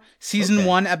 there's more. Season Okay.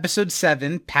 1, episode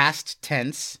 7, Past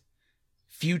Tense,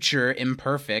 Future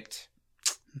Imperfect.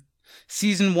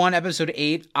 Season 1, episode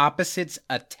 8, Opposites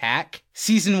Attack.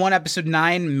 Season 1, episode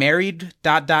 9, Married ...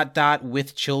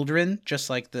 with Children, just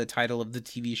like the title of the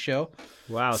TV show.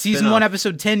 Wow. Season spin-off. 1,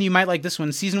 episode 10, you might like this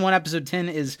one. Season 1, episode 10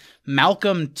 is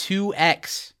Malcolm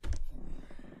 2X.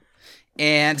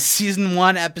 And season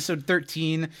 1, episode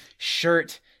 13,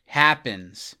 Shirt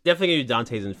Happens. Definitely gonna do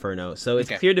Dante's Inferno. So it's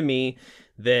Okay. clear to me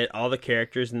that all the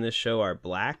characters in this show are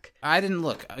black. I didn't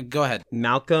look. Go ahead.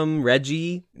 Malcolm,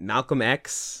 Reggie, Malcolm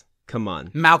X. Come on.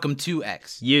 Malcolm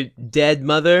 2X. You dead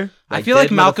mother? I feel like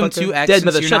dead Malcolm motherfucker? 2X, Dead since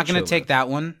mother, you're shut not going your to take that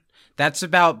one. That's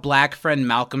about black friend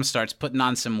Malcolm starts putting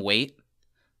on some weight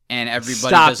and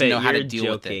everybody Stop doesn't it, know how to you're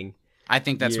deal with it. joking. I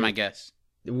think that's You're- my guess.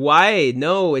 Why?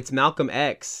 No, it's Malcolm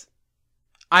X.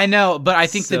 I know, but I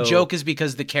think the So- joke is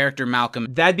because the character Malcolm...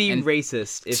 That'd be And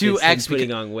racist if 2X it's him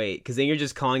putting on weight, because then you're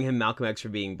just calling him Malcolm X for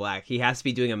being black. He has to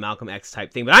be doing a Malcolm X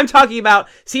type thing. But I'm talking about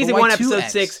season But why 1, episode 2X?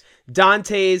 6,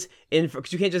 Dante's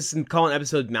because you can't just call an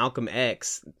episode Malcolm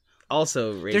X.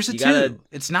 Also, Rich, There's a you 2. gotta,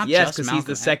 It's not yes, just because Malcolm he's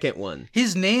the X. second one.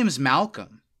 His name's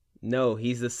Malcolm. No,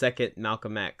 he's the second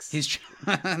Malcolm X. He's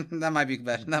that might be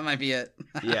better. That might be it.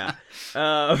 Yeah.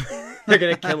 They're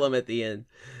going to kill him at the end.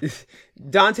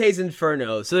 Dante's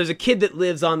Inferno. So there's a kid that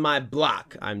lives on my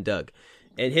block. I'm Doug.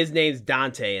 And his name's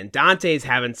Dante. And Dante's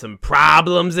having some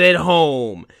problems at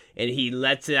home. And he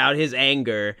lets out his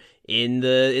anger in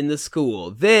the school.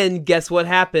 Then guess what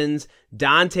happens?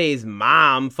 Dante's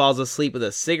mom falls asleep with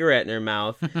a cigarette in her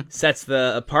mouth, sets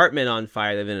the apartment on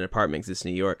fire. They live in an apartment 'cause it's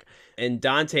New York. And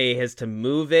Dante has to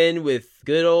move in with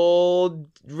good old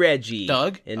Reggie.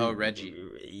 Doug? And, Oh, Reggie.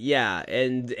 Yeah,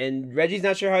 and Reggie's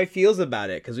not sure how he feels about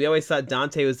it, because we always thought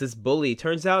Dante was this bully.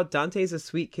 Turns out Dante's a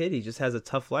sweet kid. He just has a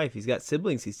tough life. He's got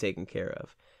siblings he's taking care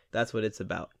of. That's what it's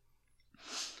about.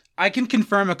 I can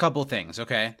confirm a couple things,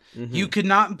 okay? Mm-hmm. You could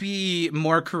not be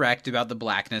more correct about the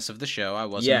blackness of the show. I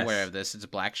wasn't Yes. aware of this. It's a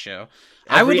black show.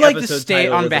 I Every would like to episode state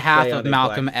title on was a behalf play of on a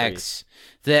Malcolm black X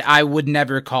that I would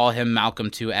never call him Malcolm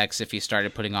 2X if he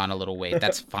started putting on a little weight.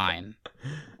 That's fine.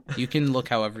 You can look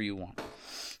however you want.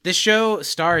 This show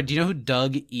starred, do you know who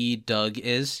Doug E. Doug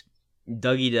is?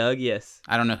 Dougie Doug, yes.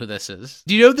 I don't know who this is.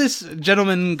 Do you know this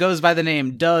gentleman goes by the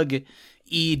name Doug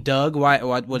E. Doug? Why?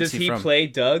 What is Does he he from? play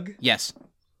Doug? Yes.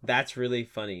 That's really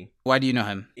funny. Why do you know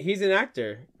him? He's an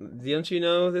actor. Don't you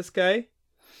know this guy?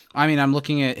 I mean, I'm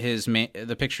looking at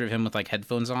the picture of him with like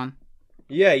headphones on.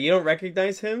 Yeah, you don't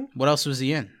recognize him? What else was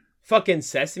he in? Fucking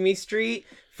Sesame Street,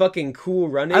 fucking Cool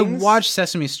Runnings. I watched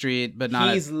Sesame Street, but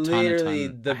not He's a ton. literally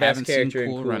the best character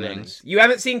in Cool Runnings. Runnings. You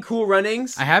haven't seen Cool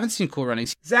Runnings? I haven't seen Cool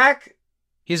Runnings. Zach?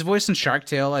 He's voiced in Shark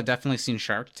Tale. I've definitely seen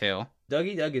Shark Tale.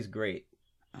 Dougie Doug is great.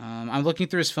 I'm looking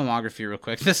through his filmography real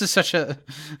quick. This is such a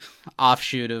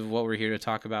offshoot of what we're here to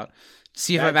talk about.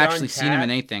 See if That I've actually darn seen him cat.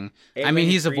 in anything. Eight I mean,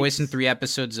 Lady he's a voice in Freaks. 3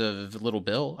 episodes of Little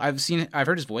Bill. I've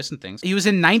heard his voice in things. He was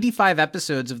in 95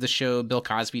 episodes of the show Bill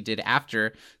Cosby did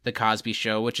after The Cosby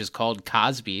Show, which is called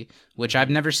Cosby, which I've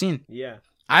never seen. Yeah.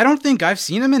 I don't think I've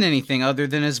seen him in anything other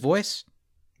than his voice.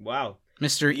 Wow.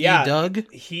 Mr. Yeah. E. Doug.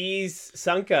 He's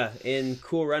Sanka in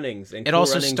Cool Runnings. And It Cool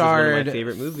also Runnings is one of starred my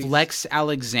favorite movies. Flex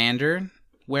Alexander,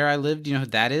 Where I Live. Do you know who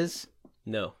that is?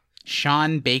 No.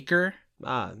 Sean Baker.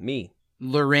 Me.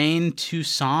 Lorraine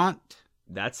Toussaint.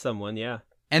 That's someone, yeah.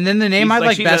 And then the name I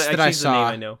like she's best a- that I she's the name saw.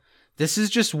 I know. This is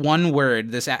just one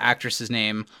word, this actress's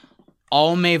name.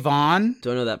 Almayvonne.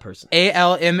 Don't know that person.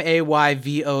 Almayvonne.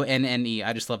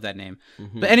 I just love that name.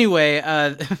 Mm-hmm. But anyway,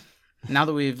 now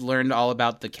that we've learned all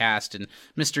about the cast and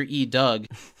Mr. E. Doug,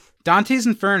 Dante's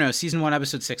Inferno, Season 1,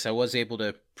 Episode 6, I was able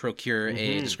to procure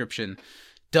a description.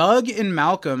 Doug and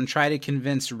Malcolm try to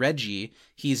convince Reggie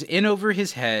he's in over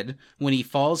his head when he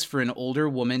falls for an older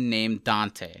woman named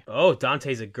Dante. Oh,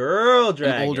 Dante's a girl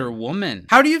dragon. An older woman.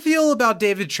 How do you feel about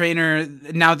David Traynor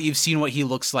now that you've seen what he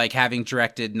looks like, having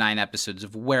directed 9 episodes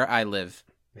of Where I Live?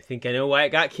 I think I know why it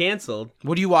got canceled.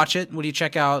 Would you watch it? Would you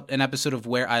check out an episode of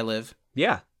Where I Live?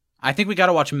 Yeah. I think we got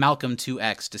to watch Malcolm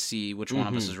 2X to see which one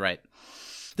of us is right.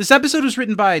 This episode was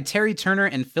written by Terry Turner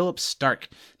and Philip Stark.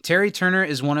 Terry Turner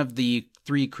is one of the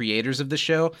 3 creators of the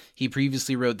show. He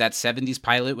previously wrote That 70s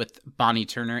Pilot with Bonnie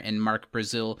Turner and Mark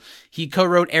Brazil. He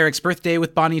co-wrote Eric's Birthday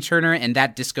with Bonnie Turner and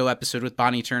That Disco episode with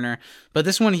Bonnie Turner. But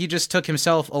this one he just took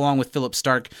himself along with Philip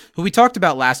Stark, who we talked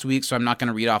about last week, so I'm not going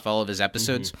to read off all of his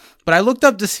episodes. But I looked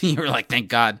up to see, we're like, thank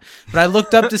God. But I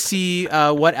looked up to see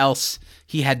what else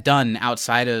he had done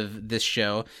outside of this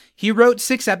show. He wrote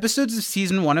 6 episodes of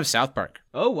Season 1 of South Park.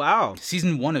 Oh, wow.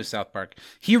 Season 1 of South Park.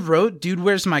 He wrote Dude,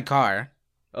 Where's My Car?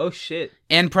 Oh, shit.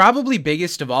 And probably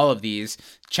biggest of all of these,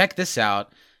 check this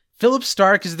out. Philip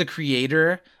Stark is the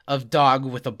creator of Dog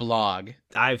with a Blog.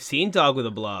 I've seen Dog with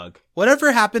a Blog.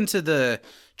 Whatever happened to the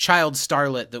child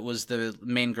starlet that was the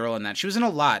main girl in that? She was in a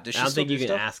lot. Does she I don't still think you do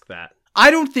can stuff? ask that. I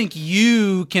don't think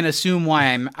you can assume why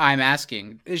I'm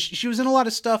asking. She was in a lot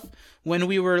of stuff when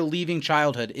we were leaving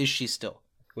childhood. Is she still?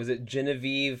 Was it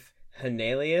Genevieve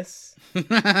Hanelius?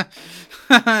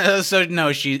 So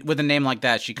no, she with a name like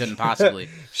that, she couldn't possibly.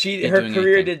 Her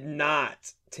career did not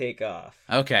take off.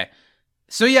 Okay.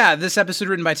 So yeah, this episode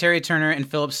written by Terry Turner and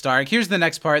Philip Stark. Here's the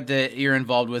next part that you're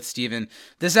involved with, Steven.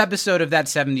 This episode of That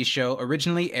 70s Show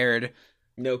originally aired...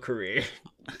 No career.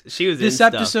 She was This in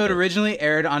episode stuff, but... originally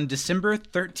aired on December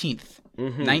 13th,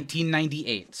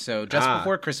 1998. So just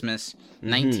before Christmas,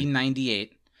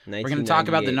 1998. We're going to talk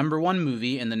about the number 1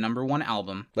 movie and the number 1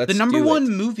 album. Let's the number do 1 it.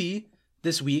 movie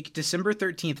this week, December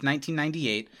 13th,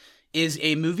 1998, is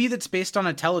a movie that's based on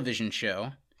a television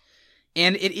show.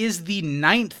 And it is the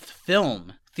 9th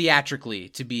film theatrically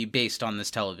to be based on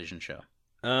this television show.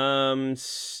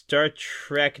 Star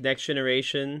Trek Next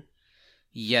Generation.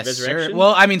 Yes, sir. Resurrection?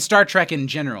 Well, I mean, Star Trek in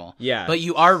general. Yeah. But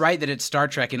you are right that it's Star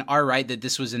Trek and are right that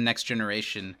this was a Next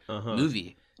Generation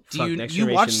movie. Fuck, Next You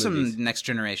Generation watched movies. some Next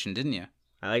Generation, didn't you?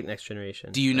 I like Next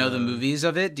Generation. Do you know the movies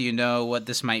of it? Do you know what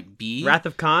this might be? Wrath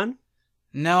of Khan?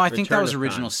 No, I think that Return was of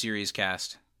original Khan. series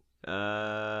cast.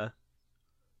 I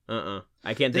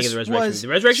can't think This of the Resurrection was movies. The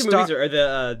Resurrection Star- movies are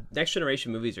the Next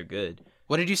Generation movies are good.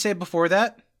 What did you say before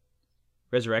that?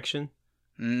 Resurrection?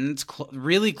 It's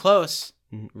really close.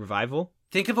 Revival?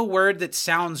 Think of a word that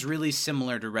sounds really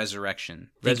similar to resurrection.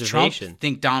 Think Reservation. Trump.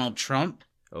 Think Donald Trump.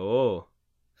 Oh.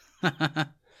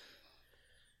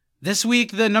 This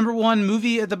week, the number 1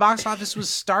 movie at the box office was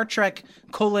Star Trek: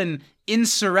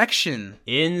 Insurrection.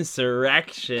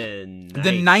 Insurrection.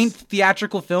 The 9th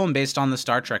theatrical film based on the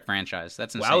Star Trek franchise.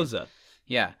 That's insane. Wowza.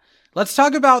 Yeah. Let's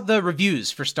talk about the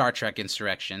reviews for Star Trek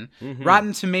Insurrection.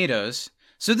 Rotten Tomatoes.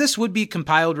 So this would be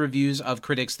compiled reviews of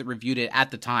critics that reviewed it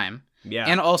at the time. Yeah.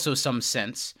 And also some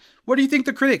sense. What do you think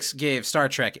the critics gave Star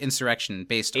Trek Insurrection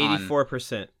based on?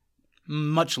 84%.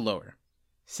 Much lower.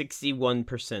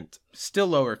 61%. Still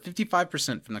lower.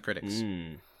 55% from the critics.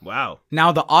 Wow.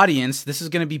 Now, the audience, this is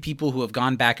going to be people who have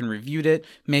gone back and reviewed it,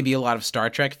 maybe a lot of Star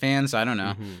Trek fans, I don't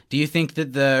know. Do you think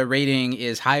that the rating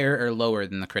is higher or lower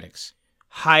than the critics?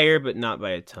 Higher, but not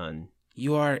by a ton.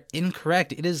 You are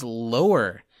incorrect. It is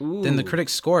lower than the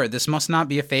critics' score. This must not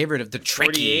be a favorite of the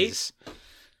Trekkies.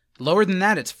 Lower than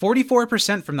that, it's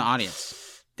 44% from the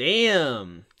audience.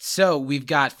 Damn. So we've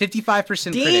got 55%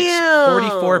 critics, Damn!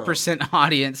 44%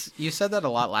 audience. You said that a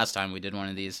lot last time we did one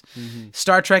of these.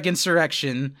 Star Trek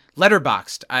Insurrection,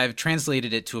 Letterboxd. I've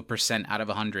translated it to a percent out of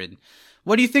 100.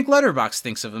 What do you think Letterboxd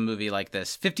thinks of a movie like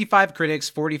this? 55 critics,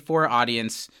 44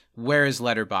 audience. Where is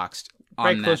Letterboxd on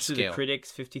Right that close to scale? the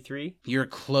critics, 53? You're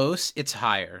close. It's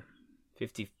higher.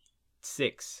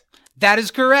 56. That is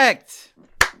correct.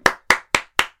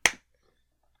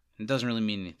 It doesn't really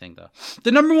mean anything, though.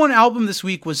 The number one album this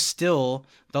week was still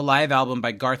the live album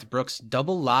by Garth Brooks,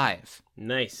 Double Live.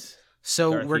 Nice.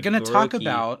 So Garthy we're going to talk Brookie.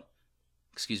 about...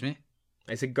 Excuse me?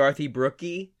 I said Garthy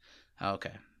Brookie. Okay.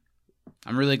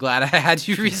 I'm really glad I had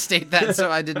you restate that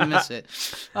so I didn't miss it.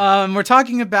 We're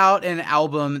talking about an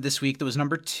album this week that was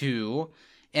number 2,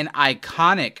 an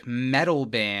iconic metal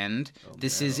band.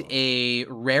 This is a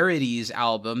Rarities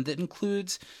album that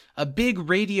includes a big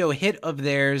radio hit of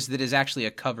theirs that is actually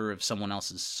a cover of someone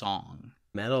else's song.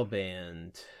 Metal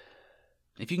band.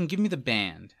 If you can give me the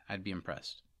band, I'd be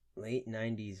impressed. Late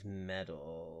 90s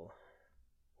metal.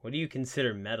 What do you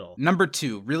consider metal? Number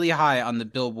 2, really high on the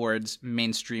Billboard's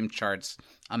mainstream charts,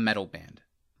 a metal band.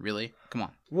 Really? Come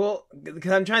on. Well,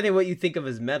 because I'm trying to think what you think of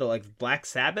as metal. Like Black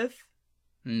Sabbath?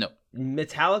 No.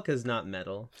 Metallica's not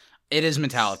metal. It is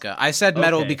Metallica. I said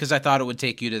metal Okay. because I thought it would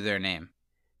take you to their name.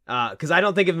 Because I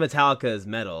don't think of Metallica as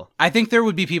metal. I think there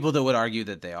would be people that would argue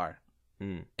that they are.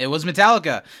 Hmm. It was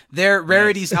Metallica. Their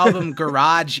Rarities album,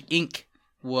 Garage Inc.,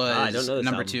 I was don't know this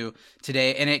number album. 2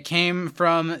 today, and it came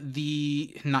from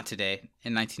not today,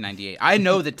 in 1998. I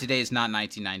know that today is not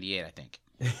 1998, I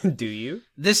think. Do you?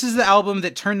 This is the album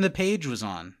that Turn the Page was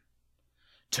on.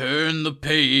 Turn the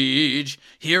page,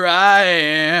 here I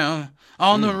am,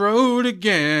 on the road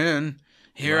again.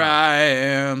 Here I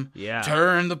am, Yeah.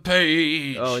 turn the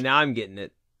page. Oh, now I'm getting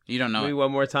it. You don't know Maybe it.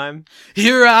 one more time.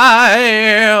 Here I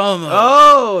am.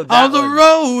 Oh, that on the one.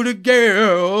 road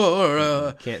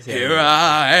again. Can't say Here that.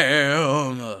 I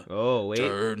am. Oh, wait.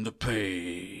 Turn the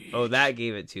page. Oh, that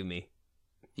gave it to me.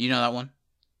 You know that one?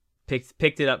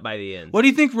 Picked it up by the end. What do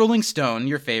you think Rolling Stone,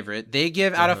 your favorite, they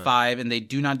give out of Uh-huh. 5 and they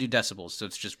do not do decibels, so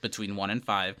it's just between 1 and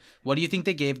 5. What do you think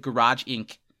they gave Garage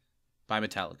Inc. by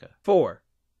Metallica? 4.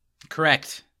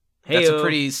 Correct. That's a Hey-o.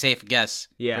 pretty safe guess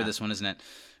Yeah. for this one, isn't it?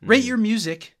 Rate your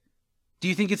music. Do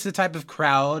you think it's the type of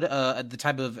crowd, the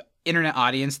type of internet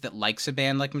audience that likes a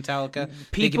band like Metallica?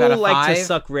 They give People out a like 5. to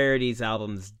suck Rarities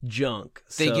albums junk.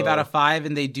 They so give out a 5,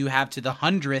 and they do have to the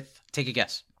 100th. Take a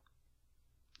guess.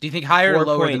 Do you think higher or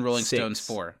lower than Rolling 4.6. Stone's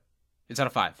 4? It's out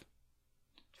of 5.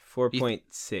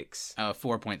 4.6.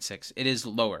 4.6. It is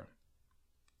lower.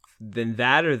 Than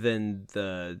that or than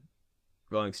the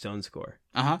Rolling Stone score?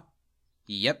 Uh-huh.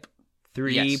 Yep.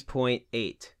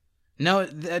 3.8. No,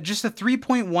 just a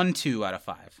 3.12 out of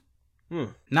 5. Hmm.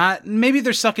 Not maybe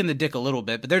they're sucking the dick a little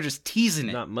bit, but they're just teasing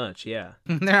it. Not much, yeah.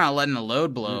 They're not letting the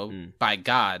load blow. By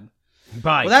God.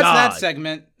 By Well, that's God. that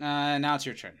segment. Now it's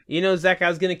your turn. You know, Zach, I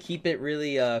was going to keep it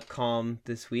really calm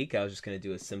this week. I was just going to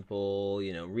do a simple,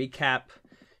 recap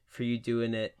for you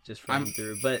doing it, just running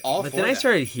through. But all then for I that.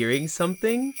 started hearing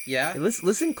something. Yeah? Hey,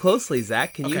 listen closely,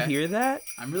 Zach. Can you Okay. hear that?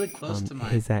 I'm really close to Hey,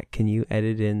 mine. Zach, can you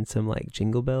edit in some,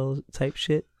 Jingle Bells type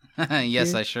shit?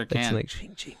 Yes, here? I sure That's can. like,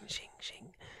 shing, shing, shing,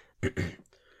 shing.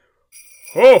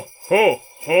 Ho, ho,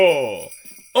 ho.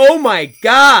 Oh, my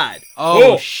God.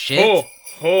 Oh, Ho, shit. Ho,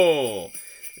 ho.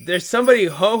 There's somebody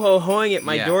ho-ho-hoing at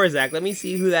my Yeah. door, Zach. Let me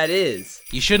see who that is.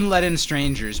 You shouldn't let in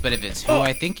strangers, but if it's who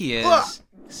I think he is,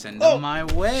 send him my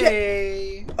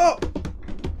way.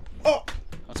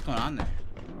 What's going on there?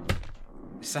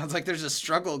 It sounds like there's a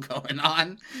struggle going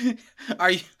on.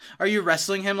 Are you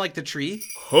wrestling him like the tree?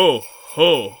 Ho,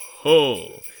 ho,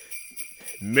 ho.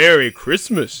 Merry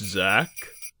Christmas, Zach.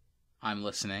 I'm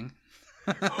listening.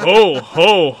 Ho,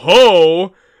 ho,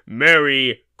 ho.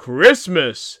 Merry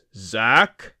Christmas,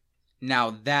 Zach.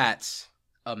 Now that's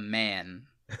a man.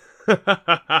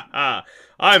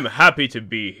 I'm happy to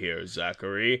be here,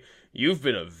 Zachary. You've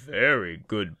been a very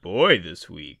good boy this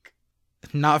week.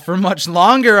 Not for much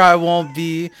longer, I won't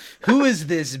be. Who is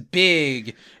this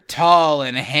big, tall,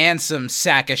 and handsome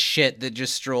sack of shit that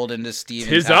just strolled into Steven's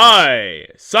Tis house? I,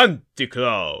 Santa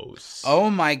Claus. Oh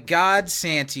my God,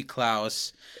 Santa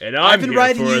Claus. And I'm I've been here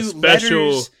writing for a you special...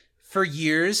 letters for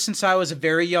years since I was a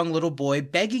very young little boy,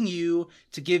 begging you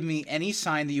to give me any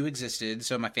sign that you existed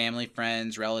so my family,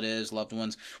 friends, relatives, loved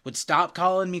ones would stop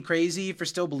calling me crazy for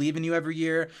still believing you every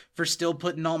year, for still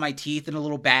putting all my teeth in a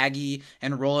little baggie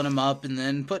and rolling them up and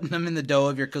then putting them in the dough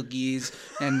of your cookies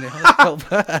and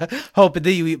hoping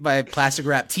that you eat my plastic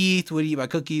wrapped teeth, would eat my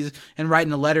cookies, and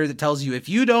writing a letter that tells you, if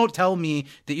you don't tell me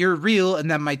that you're real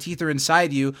and that my teeth are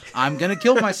inside you, I'm going to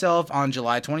kill myself on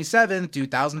July 27th,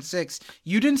 2006.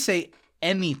 You didn't say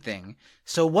anything.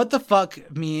 So what the fuck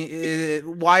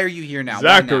why are you here now?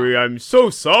 Zachary, I'm so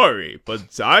sorry,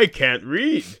 but I can't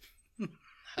read.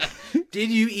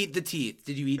 Did you eat the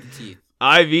teeth?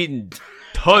 I've eaten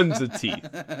tons of teeth.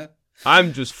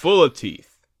 I'm just full of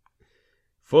teeth.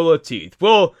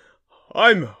 Well,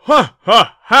 I'm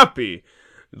happy,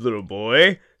 little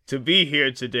boy, to be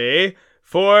here today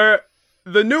for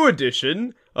the new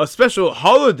edition, a special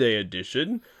holiday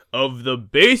edition of the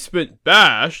Basement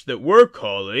Bash that we're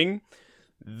calling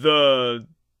the...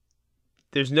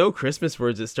 There's no Christmas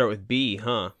words that start with B,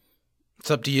 huh? It's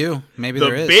up to you. Maybe the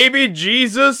there is. Baby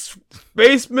Jesus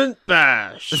Basement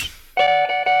Bash.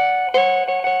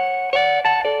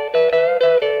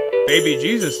 Baby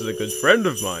Jesus is a good friend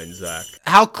of mine, Zach.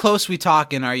 How close we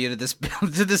talking are you to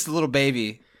this little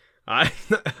baby?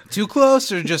 Too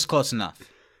close or just close enough?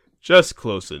 Just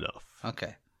close enough.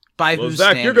 Okay. By well, whose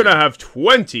Zach, standard? you're gonna have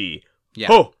 20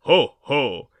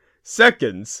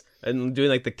 seconds, and doing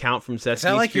like the count from Sesame Street. Is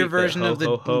that like Street, your version of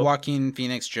the ho. Joaquin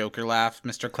Phoenix Joker laugh,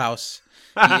 Mr. Klaus?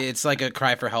 It's like a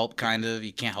cry for help, kind of.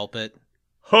 You can't help it.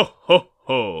 Ho, ho,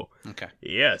 ho. Okay.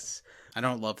 Yes. I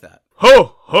don't love that.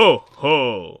 Ho, ho,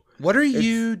 ho. What are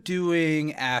you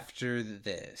doing after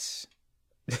this?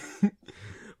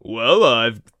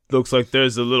 Well, looks like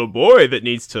there's a little boy that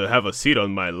needs to have a seat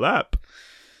on my lap.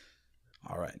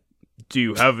 All right. Do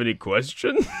you have any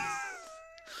questions?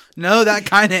 No, that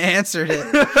kind of answered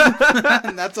it.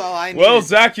 That's all I need. Well,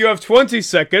 Zach, you have 20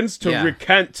 seconds to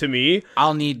recant to me.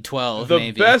 I'll need 12, the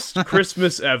maybe. best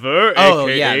Christmas ever, oh,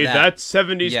 a.k.a. yeah, that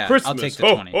 70s Christmas. I'll take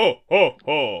the 20. Ho, ho,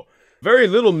 ho. Very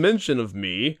little mention of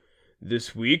me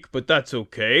this week, but that's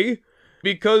okay,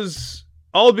 because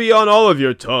I'll be on all of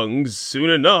your tongues soon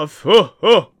enough. Ho,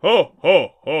 ho, ho, ho,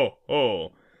 ho,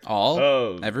 ho.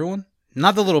 All? Everyone?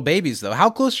 Not the little babies, though. How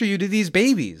close are you to these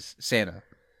babies, Santa?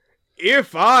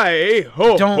 If I,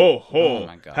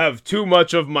 have too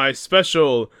much of my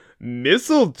special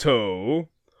mistletoe,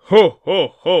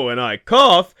 and I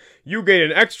cough, you get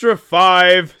an extra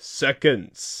 5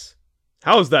 seconds.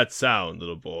 How's that sound,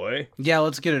 little boy? Yeah,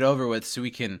 let's get it over with so we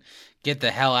can get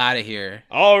the hell out of here.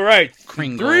 All right.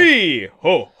 Kringle. 3, 2,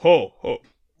 now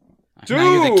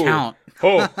you're the count.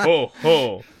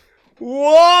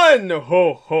 1,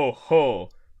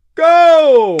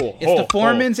 go! It's the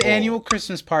foreman's annual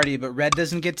Christmas party, but Red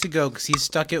doesn't get to go because he's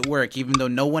stuck at work, even though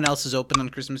no one else is open on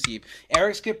Christmas Eve.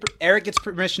 Eric gets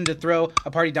permission to throw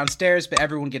a party downstairs, but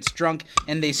everyone gets drunk,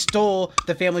 and they stole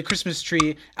the family Christmas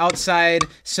tree outside,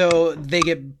 so they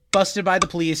get busted by the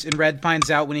police, and Red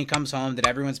finds out when he comes home that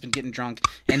everyone's been getting drunk,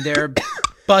 and they're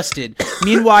busted.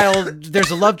 Meanwhile, there's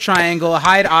a love triangle.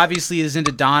 Hyde obviously is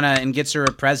into Donna and gets her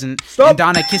a present, and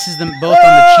Donna kisses them both on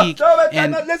the cheek.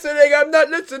 I'm not listening.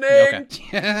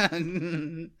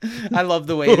 Okay. I love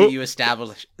the way that you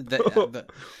establish the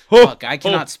Fuck, I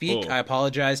cannot speak. I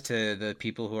apologize to the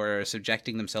people who are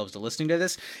subjecting themselves to listening to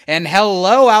this. And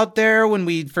hello out there when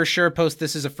we for sure post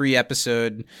this as a free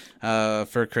episode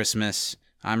for Christmas.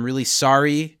 I'm really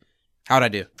sorry. How'd I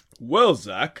do? Well,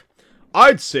 Zach,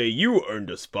 I'd say you earned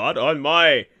a spot on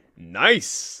my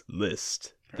nice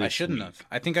list. I shouldn't have.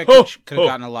 I think I could have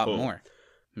gotten a lot more,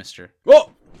 mister.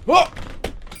 I'm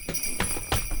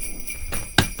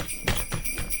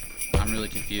really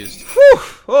confused. Whew!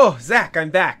 Oh, Zach, I'm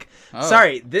back. Oh.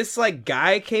 Sorry, this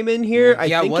guy came in here.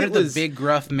 Yeah, I think what did the big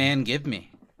gruff man give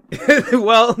me?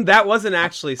 Well, that wasn't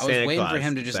actually Santa Claus. I was waiting for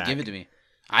him to just Zach. give it to me.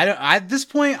 At this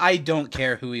point, I don't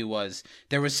care who he was.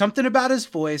 There was something about his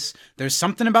voice. There's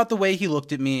something about the way he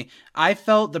looked at me. I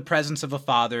felt the presence of a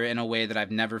father in a way that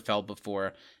I've never felt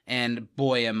before. And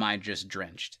boy, am I just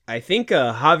drenched. I think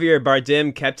Javier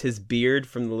Bardem kept his beard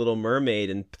from The Little Mermaid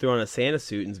and threw on a Santa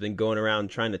suit and's been going around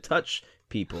trying to touch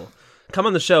people. Come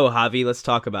on the show, Javi. Let's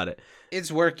talk about it. It's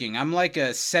working. I'm like a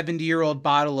 70-year-old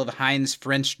bottle of Heinz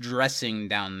French dressing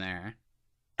down there.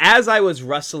 As I was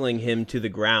rustling him to the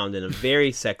ground in a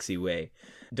very sexy way.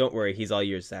 Don't worry, he's all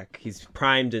yours, Zach. He's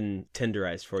primed and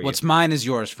tenderized for you. What's mine is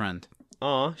yours, friend.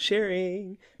 Aw,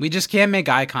 sharing. We just can't make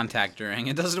eye contact during.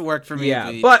 It doesn't work for me.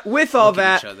 Yeah, but with all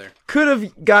that, could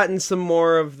have gotten some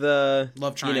more of the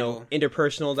love triangle,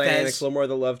 interpersonal dynamics, a little more of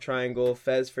the love triangle.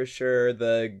 Fez for sure.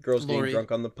 The girls Lori. getting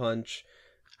drunk on the punch.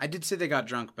 I did say they got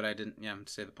drunk, but I didn't. Yeah,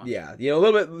 say the punch. Yeah, a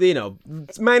little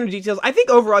bit. Minor details. I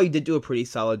think overall you did do a pretty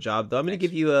solid job, though. I'm going to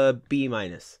give you a B-.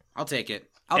 I'll take it.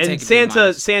 And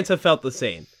Santa felt the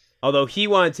same, although he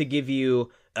wanted to give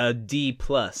you a D+.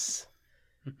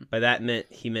 By that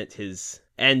he meant his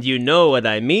And you know what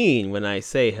I mean when I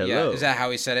say hello. Yeah, is that how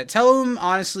he said it? Tell him,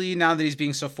 honestly, now that he's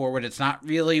being so forward, it's not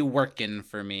really working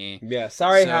for me. Yeah,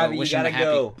 sorry, So, Javi, you wish him gotta a happy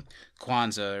go.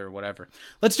 Kwanzaa or whatever.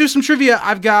 Let's do some trivia.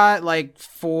 I've got like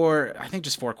four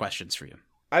questions for you.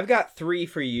 I've got 3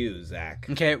 for you, Zach.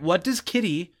 Okay, what does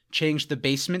Kitty change the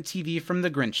basement TV from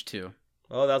the Grinch to?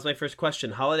 Oh, that was my first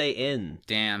question. Holiday Inn.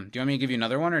 Damn. Do you want me to give you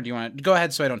another one, or do you want to go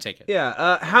ahead so I don't take it?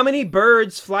 Yeah, how many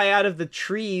birds fly out of the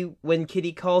tree when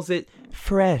Kitty calls it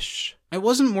fresh? It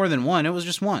wasn't more than one. It was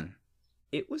just one.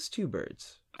 It was 2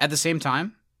 birds. At the same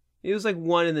time? It was like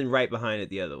one and then right behind it,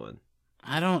 the other one.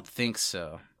 I don't think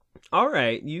so. All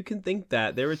right, you can think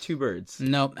that. There were 2 birds.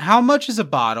 Nope. How much is a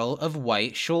bottle of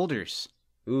white shoulders?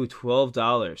 Ooh,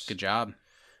 $12. Good job.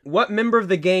 What member of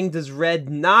the gang does Red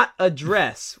not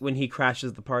address when he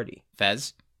crashes the party?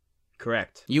 Fez?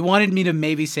 Correct. You wanted me to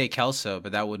maybe say Kelso,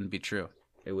 but that wouldn't be true.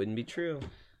 It wouldn't be true.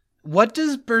 What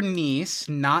does Bernice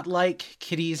not like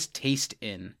Kitty's taste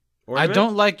in? Ornament? I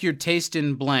don't like your taste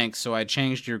in blank, so I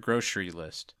changed your grocery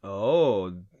list.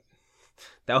 Oh,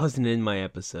 that wasn't in my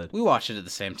episode. We watched it at the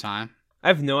same time. I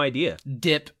have no idea.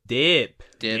 Dip. Dip.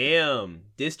 Damn.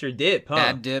 Dist or dip, huh?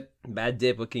 Bad dip. Bad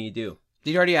dip. What can you do?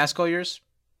 Did you already ask all yours?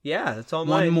 Yeah, that's all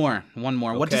mine. One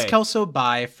more. What does Okay. Kelso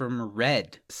buy from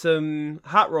Red? Some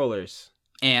hot rollers.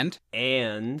 And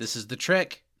this is the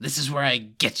trick. This is where I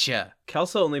get you.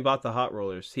 Kelso only bought the hot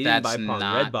rollers. He didn't buy Pong.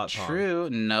 Not Red bought Pong. true.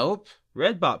 Nope.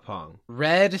 Red bought Pong.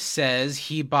 Red says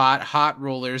he bought hot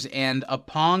rollers and a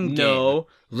Pong game. No.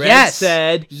 Red yes.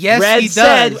 said. Yes, Red he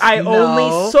said does. I No.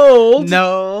 only sold.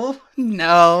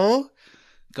 No.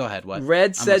 Go ahead. What?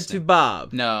 Red I'm said listening. to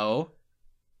Bob. No.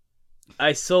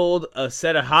 I sold a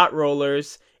set of hot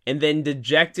rollers, and then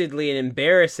dejectedly and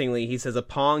embarrassingly, he says a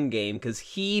Pong game because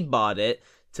he bought it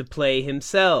to play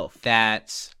himself.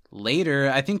 That's later.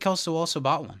 I think Kelso also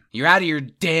bought one. You're out of your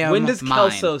damn When does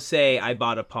mind. Kelso say I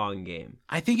bought a Pong game?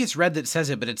 I think it's Red that says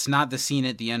it, but it's not the scene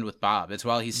at the end with Bob. It's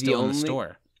while he's still in the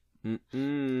store. I He tells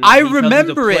him to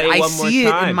remember it. play I one more see it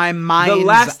time. in my mind's The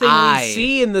last thing eye. we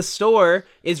see in the store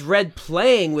is Red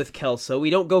playing with Kelso.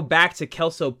 We don't go back to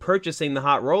Kelso purchasing the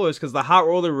hot rollers because the hot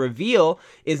roller reveal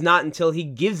is not until he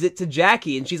gives it to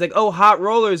Jackie. And she's like, oh, hot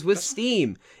rollers with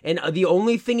steam. And the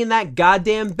only thing in that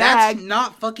goddamn bag... That's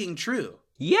not fucking true.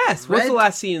 Yes. What's the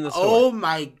last scene in the store? Oh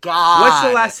my god. What's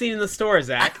the last scene in the store,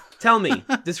 Zach? Tell me.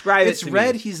 Describe It's it to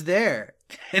Red. me. He's there.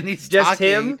 And he's Just talking.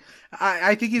 him?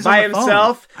 I think he's by on the phone.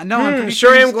 himself? No, I'm pretty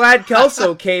sure he's- am glad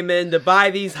Kelso came in to buy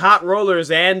these hot rollers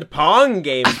and Pong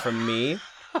games from me.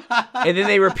 And then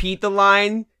they repeat the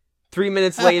line 3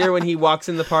 minutes later when he walks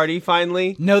in the party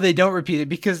finally. No, they don't repeat it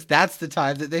because that's the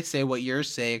time that they say what you're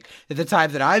saying. At the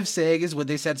time that I'm saying is when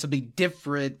they said something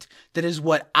different that is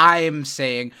what I am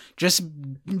saying. Just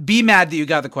be mad that you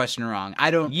got the question wrong.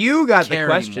 I don't You got the care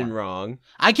question anymore. wrong.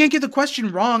 I can't get the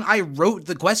question wrong. I wrote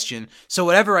the question. So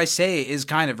whatever I say is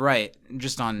kind of right.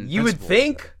 Just on You would principle.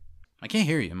 think. I can't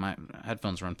hear you. My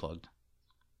headphones are unplugged.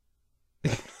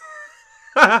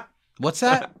 What's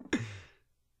that?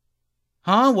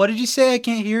 Huh? What did you say? I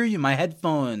can't hear you. My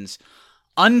headphones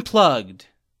unplugged.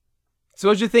 So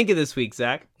what'd you think of this week,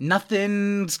 Zach?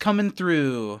 Nothing's coming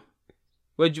through.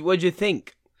 What'd you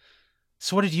think?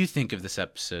 So what did you think of this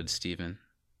episode, Steven?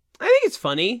 I think it's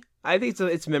funny. I think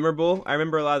it's memorable. I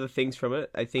remember a lot of the things from it.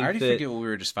 I think I already that forget what we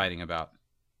were just fighting about.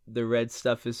 the Red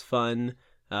stuff is fun.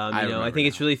 I remember think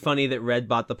it's really funny that Red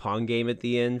bought the Pong game at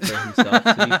the end for himself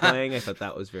to be playing. I thought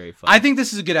that was very fun. I think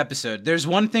this is a good episode. There's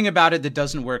one thing about it that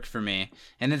doesn't work for me,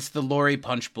 and it's the Lori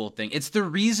punch bowl thing. It's the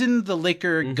reason the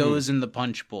liquor goes in the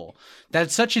punch bowl.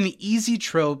 That's such an easy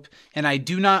trope, and I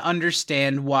do not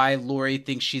understand why Lori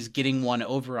thinks she's getting one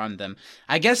over on them.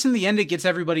 I guess in the end it gets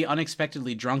everybody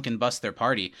unexpectedly drunk and bust their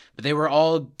party, but they were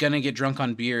all gonna get drunk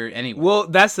on beer anyway. Well,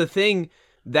 that's the thing.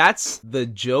 That's the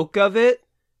joke of it,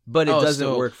 but it doesn't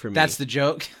so work for me. That's the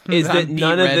joke? Is I'm that beat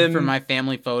none of red them- for my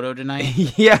family photo tonight?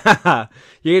 Yeah,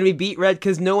 you're gonna be beat red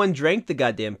because no one drank the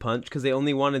goddamn punch because they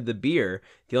only wanted the beer.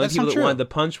 The only That's people not that true. wanted the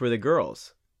punch were the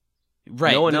girls.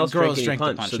 Right. No one the else girls drank any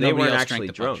drank the punch, so they Nobody weren't else actually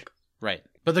drank the punch. drunk. Right.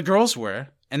 But the girls were,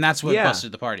 and that's what Yeah.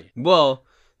 busted the party. Well,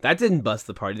 that didn't bust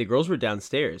the party. The girls were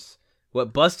downstairs.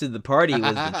 What busted the party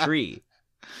was the tree.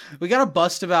 We got a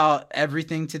bust about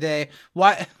everything today.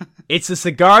 Why? It's the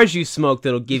cigars you smoke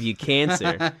that'll give you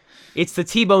cancer. It's the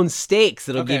T-bone steaks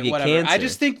that'll give you whatever. cancer. I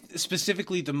just think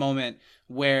specifically the moment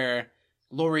where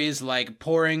Lori is like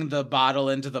pouring the bottle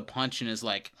into the punch and is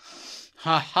like,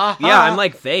 ha ha ha. Yeah, I'm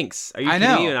like, thanks. Are you I kidding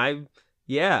know. me? And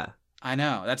yeah. I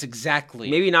know. That's exactly.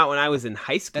 Maybe not when I was in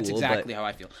high school. That's exactly but how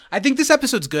I feel. I think this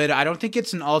episode's good. I don't think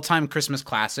it's an all-time Christmas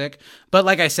classic, but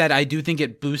like I said, I do think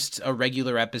it boosts a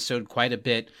regular episode quite a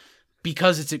bit.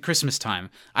 because it's at Christmas time.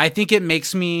 I think it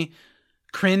makes me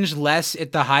cringe less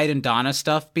at the Hyde and Donna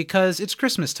stuff because it's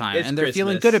Christmas time and they're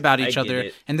feeling good about each other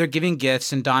and they're giving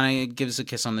gifts and Donna gives a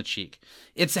kiss on the cheek.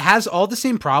 It has all the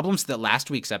same problems that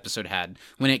last week's episode had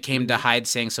when it came to Hyde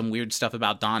saying some weird stuff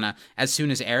about Donna as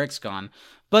soon as Eric's gone.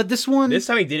 But this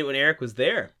time he did it when Eric was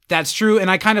there. That's true,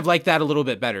 and I kind of like that a little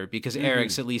bit better because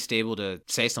Eric's at least able to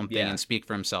say something and speak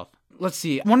for himself. Let's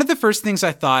see. One of the first things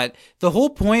I thought, the whole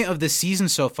point of this season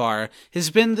so far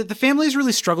has been that the family is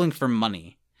really struggling for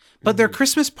money. But their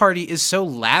Christmas party is so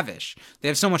lavish. They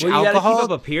have so much alcohol. You gotta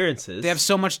keep up appearances. They have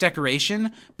so much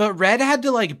decoration. But Red had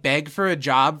to beg for a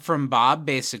job from Bob,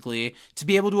 basically, to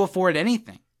be able to afford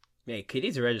anything. Hey,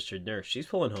 Kitty's a registered nurse. She's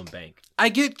pulling home bank. I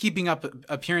get keeping up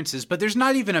appearances, but there's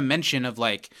not even a mention of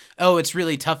oh, it's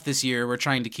really tough this year. We're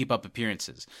trying to keep up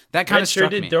appearances. That kind of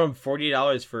struck me. Red sure did throw him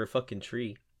 $40 for a fucking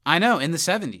tree. I know, in the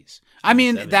 70s. I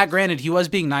mean, that granted, he was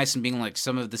being nice and being like,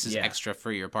 some of this is extra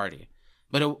for your party.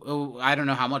 But I don't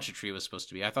know how much a tree was supposed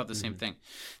to be. I thought the same thing.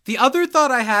 The other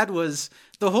thought I had was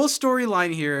the whole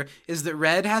storyline here is that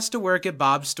Red has to work at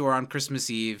Bob's store on Christmas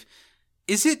Eve.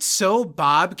 Is it so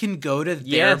Bob can go to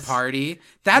their party?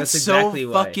 That's exactly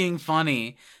so fucking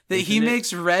funny that he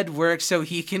makes Red work so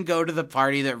he can go to the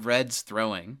party that Red's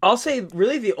throwing. I'll say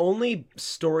really the only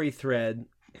story thread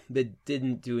that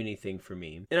didn't do anything for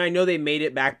me. And I know they made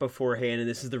it back beforehand and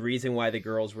this is the reason why the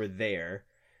girls were there.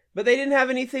 But they didn't have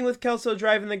anything with Kelso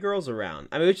driving the girls around.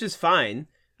 I mean, which is fine.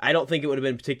 I don't think it would have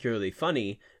been particularly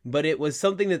funny, but it was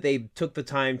something that they took the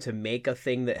time to make a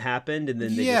thing that happened and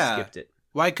then they just skipped it.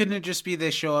 Why couldn't it just be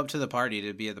they show up to the party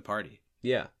to be at the party?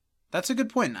 Yeah. That's a good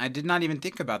point. I did not even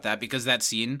think about that because that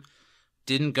scene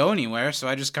didn't go anywhere, so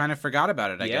I just kind of forgot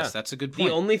about it, I guess. That's a good point.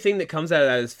 The only thing that comes out of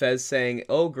that is Fez saying,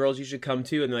 oh, girls, you should come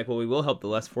too. And they're like, well, we will help the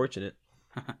less fortunate.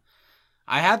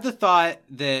 I had the thought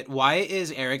that why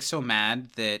is Eric so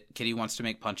mad that Kitty wants to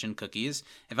make punch and cookies?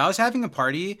 If I was having a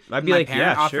party, I'd be my like,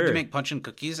 parent yeah, offered sure. to make punch and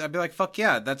cookies, I'd be like, fuck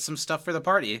yeah, that's some stuff for the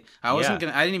party. I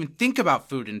didn't even think about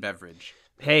food and beverage.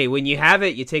 Hey, when you have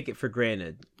it, you take it for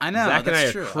granted. I know, Zach that's and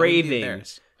I true. are craving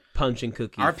punch and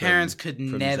cookies. Our parents could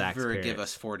never give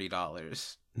us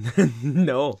 $40.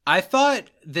 No. I thought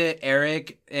that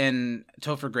Eric and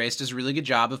Topher Grace does a really good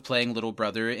job of playing little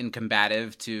brother and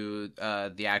combative to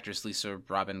the actress Lisa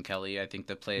Robin Kelly, I think,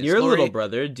 that plays Your Lori. little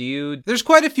brother, do you... There's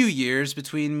quite a few years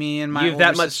between me and my You have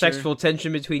that much sister. sexual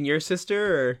tension between your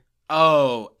sister, or...?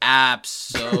 Oh,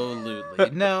 absolutely.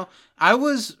 No, I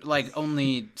was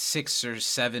only 6 or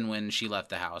 7 when she left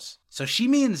the house. So she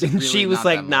means really she was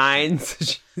not that 9, much. so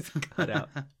she's cut out.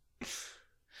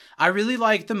 I really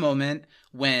like the moment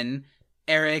when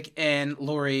Eric and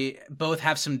Lori both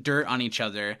have some dirt on each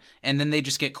other, and then they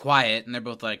just get quiet, and they're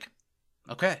both like,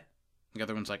 okay. The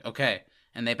other one's like, okay.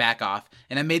 And they back off.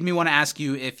 And it made me want to ask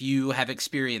you if you have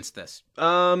experienced this.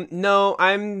 No,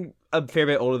 I'm a fair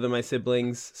bit older than my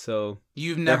siblings, so...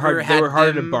 You've never had they were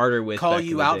harder them to barter with call back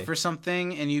you in the out day. for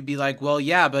something, and you'd be like, well,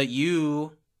 yeah, but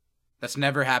you... That's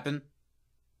never happened.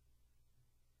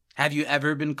 Have you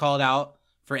ever been called out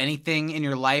for anything in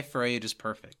your life, or are you just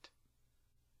perfect?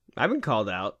 I've been called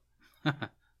out.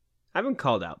 I've been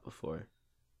called out before.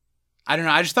 I don't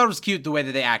know. I just thought it was cute the way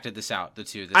that they acted this out, the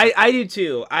two. I do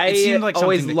too. It seemed like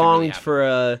always something that could really longed for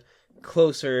a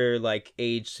closer,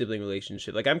 age sibling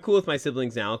relationship. I'm cool with my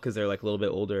siblings now because they're a little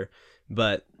bit older,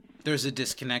 but there's a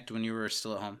disconnect when you were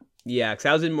still at home. Yeah, because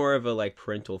I was in more of a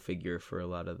parental figure for a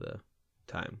lot of the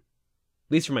time,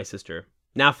 at least for my sister.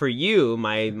 Now for you,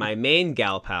 my main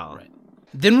gal pal. Right.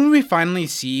 Then when we finally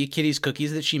see Kitty's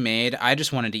cookies that she made, I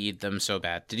just wanted to eat them so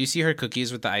bad. Did you see her cookies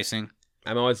with the icing?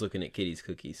 I'm always looking at Kitty's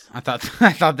cookies. I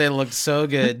thought they looked so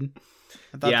good.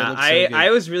 I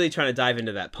was really trying to dive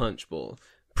into that punch bowl.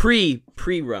 Pre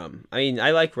rum. I mean,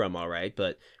 I like rum all right,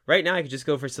 but right now I could just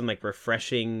go for some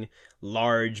refreshing,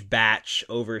 large batch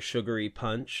over sugary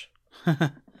punch.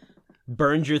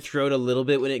 Burns your throat a little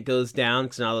bit when it goes down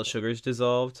because now the sugar's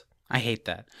dissolved. I hate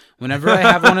that. Whenever I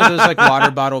have one of those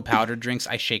water bottle powder drinks,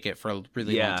 I shake it for a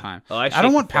really long time. Oh, I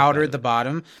don't want powder at the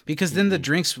bottom because then the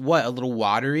drink's a little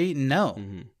watery? No.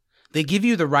 Mm-hmm. They give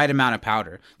you the right amount of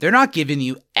powder. They're not giving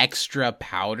you extra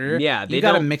powder. Yeah, they you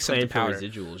got to don't mix up the powder.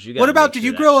 Residuals. What about, did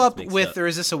you grow up with, or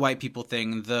is this a white people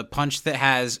thing, the punch that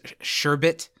has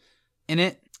sherbet in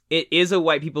it? It is a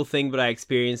white people thing, but I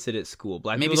experienced it at school.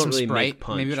 Black people don't really make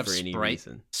punch for any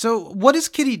reason. So what is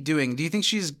Kitty doing? Do you think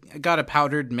she's got a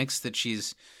powdered mix that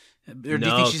she's... Or do you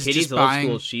think she's Kitty's just buying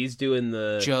old school. She's doing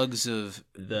the jugs of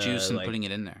juice and putting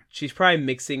it in there? She's probably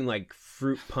mixing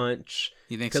fruit punch.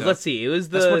 You think so? Because let's see, it was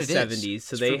the 70s,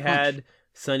 so they had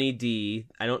Sunny D.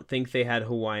 I don't think they had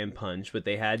Hawaiian Punch, but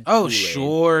they had Oh, Kool-Aid.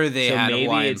 sure they So had maybe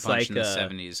Hawaiian it's Punch like in the a-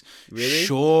 70s. Really?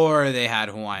 Sure they had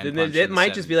Hawaiian Then Punch it in the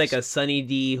might just be like 70s. a Sunny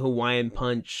D Hawaiian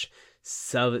Punch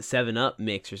 7-Up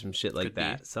mix or some shit like Could be.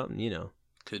 that. Something, you know.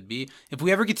 Could be. If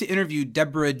we ever get to interview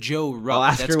Deborah Jo I'll Rupp,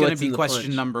 ask that's her going to what's be in the question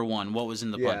punch. number 1. What was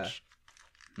in the Yeah. punch?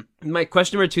 My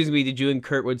question number 2 is going to be, did you and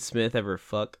Kurtwood Smith ever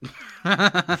fuck?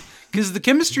 Because the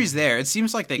chemistry's there. It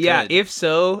seems like they Yeah, could. if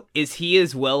so, is he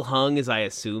as well hung as I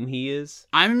assume he is?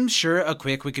 I'm sure a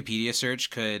quick Wikipedia search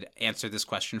could answer this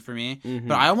question for me, Mm-hmm.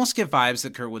 but I almost get vibes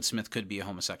that Kurtwood Smith could be a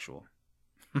homosexual.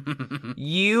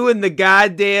 You and the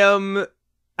goddamn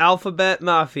Alphabet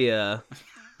Mafia.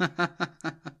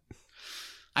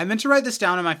 I meant to write this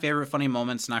down in my favorite funny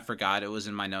moments, and I forgot. It was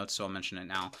in my notes, so I'll mention it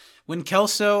now. When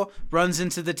Kelso runs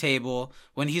into the table,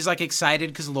 when he's like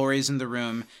excited because Lori's in the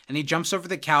room, and he jumps over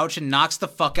the couch and knocks the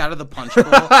fuck out of the punch bowl,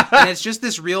 and it's just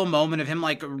this real moment of him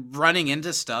like running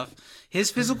into stuff. His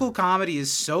physical comedy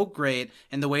is so great,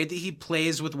 and the way that he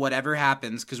plays with whatever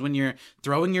happens, because when you're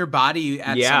throwing your body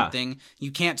at Yeah. something,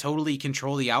 you can't totally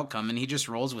control the outcome, and he just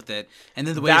rolls with it. And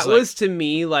then the way That he's like, was to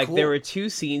me like cool. there were 2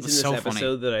 scenes in was this so funny.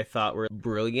 episode that I thought were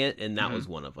brilliant, and that was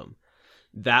one of them.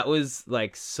 That was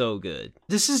like so good.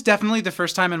 This is definitely the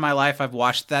first time in my life I've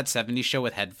watched that 70s show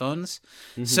with headphones.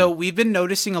 So we've been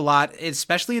noticing a lot,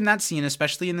 especially in that scene,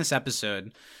 especially in this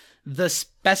episode, the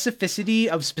specificity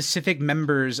of specific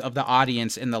members of the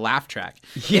audience in the laugh track.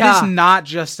 Yeah. It is not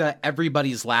just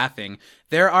everybody's laughing.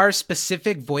 There are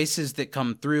specific voices that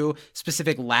come through,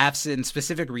 specific laughs and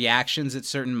specific reactions at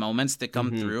certain moments that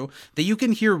come through that you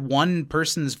can hear one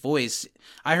person's voice.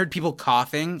 I heard people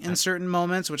coughing in certain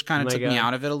moments, which kind Oh of my took me God.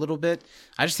 out of it a little bit.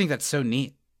 I just think that's so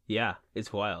neat. Yeah,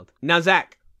 it's wild. Now,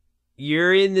 Zach,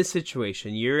 you're in this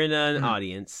situation. You're in an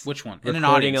audience. Which one? In Recording an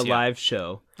audience, a yeah. live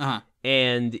show. Uh-huh.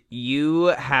 And you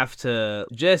have to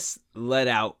just let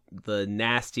out the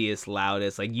nastiest,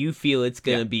 loudest. Like, you feel it's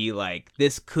going to be like,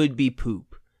 this could be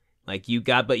poop. Like,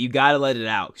 but you got to let it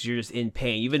out because you're just in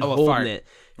pain. You've been Oh, a holding fart. it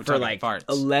We're for talking like farts.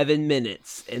 11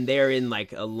 minutes. And they're in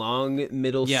like a long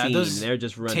middle Yeah, scene. those They're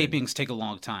just running. tapings take a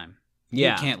long time.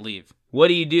 Yeah. You can't leave. What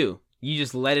do? You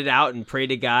just let it out and pray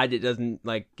to God it doesn't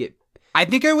like get. I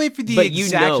think I wait for the But you know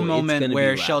exact it's moment gonna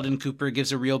where be loud. Sheldon Cooper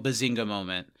gives a real Bazinga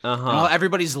moment. Uh-huh. While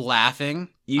everybody's laughing,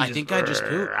 You I just- think I just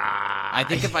poop. I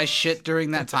think if I shit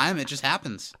during that time, it just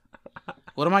happens.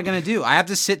 What am I going to do? I have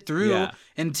to sit through Yeah.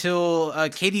 until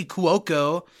Kaylee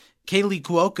Cuoco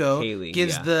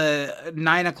gives yeah. the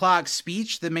 9 o'clock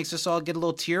speech that makes us all get a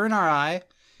little tear in our eye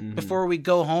Mm-hmm. before we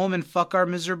go home and fuck our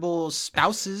miserable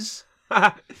spouses.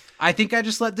 I think I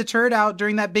just let the turd out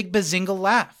during that big Bazinga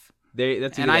laugh.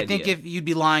 That's a And good I think idea. if you'd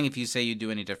be lying if you say you'd do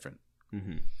any different.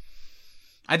 Mhm.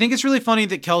 I think it's really funny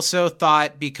that Kelso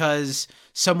thought because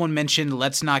someone mentioned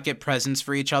let's not get presents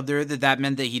for each other that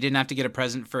meant that he didn't have to get a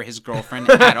present for his girlfriend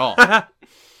at all.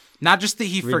 Not just that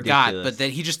he forgot, Ridiculous. but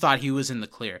that he just thought he was in the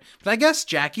clear. But I guess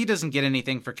Jackie doesn't get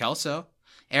anything for Kelso.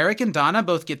 Eric and Donna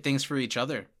both get things for each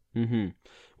other. Mm-hmm.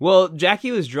 Well,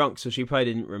 Jackie was drunk, so she probably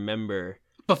didn't remember.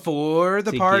 Before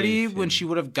the To party, give when him- she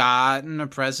would have gotten a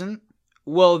present.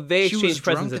 Well, they She was exchanged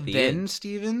presents drunk at the then, end,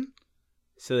 Steven?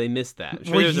 so they missed that. I'm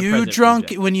sure Were there was a you present from drunk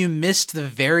Jackie. when you missed the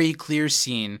very clear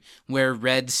scene where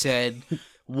Red said,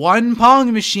 "One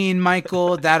Pong machine,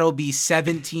 Michael, that'll be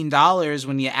 $17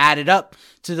 when you add it up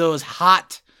to those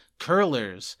hot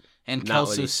curlers." And Not what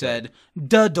Kelso he said,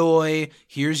 "Duh-doy,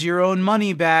 here's your own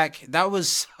money back." That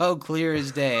was so clear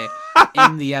as day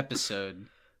in the episode.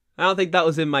 I don't think that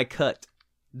was in my cut.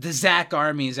 The Zach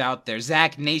Army's out there.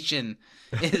 Zach Nation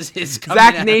is coming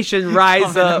Zach out- Nation, rise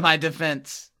coming to up. my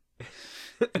defense.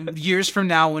 Years from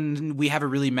now, when we have a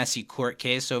really messy court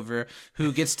case over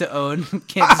who gets to own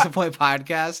Can't Disappoint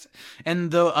podcast, and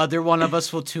the other one of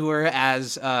us will tour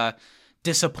as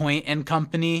Disappoint and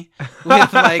Company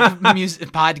with like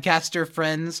music podcaster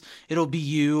friends. It'll be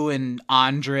you and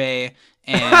Andre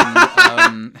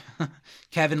and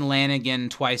Kevin Lanigan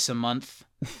twice a month.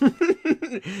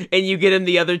 And you get him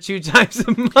the other 2 times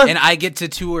a month. And I get to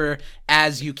tour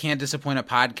as You Can't Disappoint a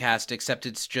Podcast, except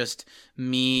it's just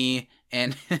me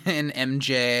and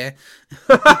MJ.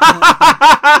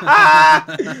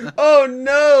 Oh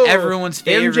no! Everyone's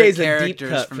favorite MJ's a deep characters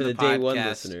cut from for the the day one podcast.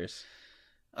 listeners.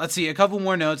 Let's see, a couple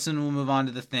more notes and we'll move on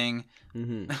to the thing.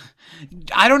 Mm-hmm.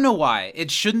 I don't know why.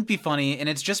 It shouldn't be funny, and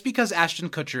it's just because Ashton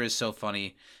Kutcher is so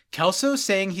funny. Kelso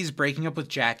saying he's breaking up with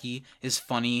Jackie is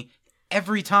funny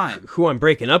every time. Who I'm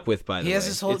breaking up with, by the way. He has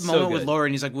this whole It's so moment with good. Laura,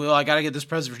 and he's like, "Well, I gotta get this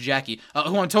present for Jackie,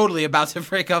 who I'm totally about to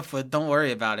break up with. Don't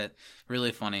worry about it."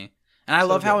 Really funny. And I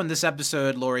love how in this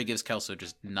episode, Lori gives Kelso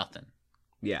just nothing.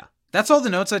 Yeah. That's all the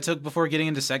notes I took before getting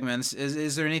into segments.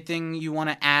 Is there anything you want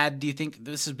to add? Do you think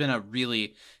this has been a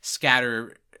really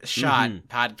scatter shot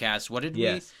podcast? What did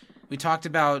we talked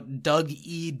about Doug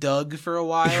E. Doug for a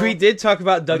while. We did talk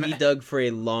about Doug E. Doug for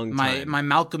a long time. My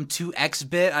Malcolm 2X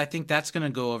bit, I think that's going to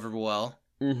go over well.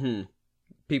 Mm-hmm.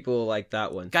 People like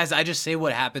that one. Guys, I just say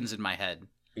what happens in my head.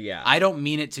 Yeah. I don't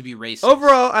mean it to be racist.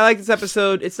 Overall, I like this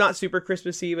episode. It's not super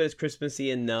Christmassy, but it's Christmassy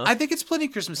enough. I think it's plenty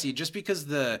Christmassy just because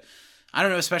I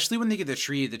don't know, especially when they get the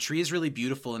tree. The tree is really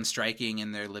beautiful and striking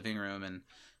in their living room. And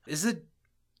is the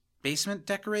basement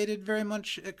decorated very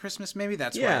much at Christmas? Maybe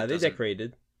that's why Yeah, they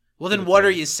decorated. Well, then what are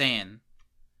you saying?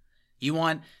 You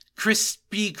want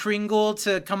Crispy Kringle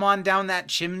to come on down that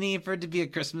chimney for it to be a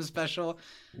Christmas special?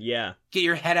 Yeah. Get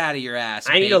your head out of your ass,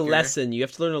 I need a Baker. lesson. You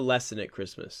have to learn a lesson at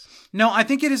Christmas. No, I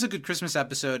think it is a good Christmas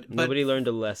episode. But Nobody learned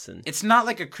a lesson. It's not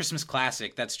like a Christmas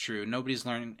classic. That's true. Nobody's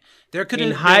learning. There could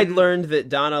have Hyde learned that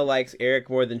Donna likes Eric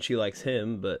more than she likes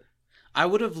him, but I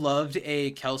would have loved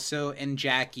a Kelso and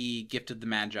Jackie Gift of the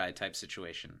Magi type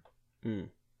situation.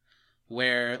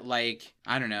 Where, like,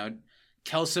 I don't know,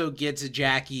 Kelso gets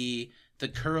Jackie the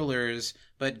curlers,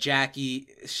 but Jackie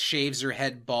shaves her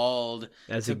head bald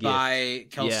to buy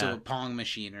Kelso a Pong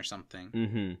machine or something.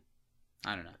 Mm-hmm.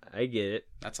 I don't know. I get it.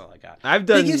 That's all I got. I've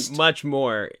done much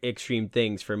more extreme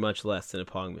things for much less than a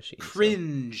Pong machine.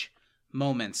 Cringe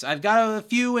moments. I've got a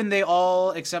few, and they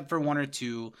all, except for one or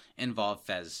two, involve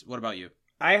Fez. What about you?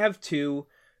 I have two.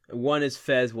 One is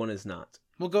Fez, one is not.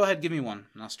 Well, go ahead, give me one,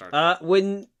 and I'll start.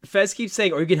 When Fez keeps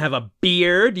saying, "Or you can have a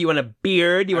beard. Do you want a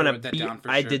beard? Do you want a beard?"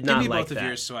 I did not like that. Give me both of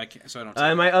yours so I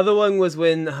don't. My other one was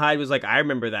when Hyde was like, "I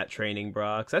remember that training,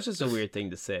 bro." Because that's just a weird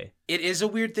thing to say. It is a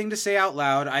weird thing to say out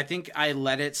loud. I think I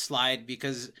let it slide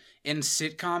because in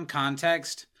sitcom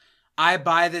context, I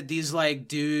buy that these like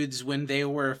dudes, when they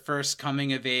were first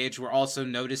coming of age, were also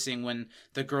noticing when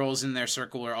the girls in their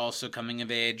circle were also coming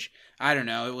of age. I don't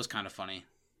know. It was kind of funny.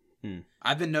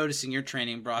 I've been noticing your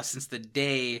training, bra, since the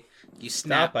day you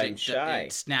snapped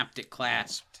it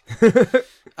clasped.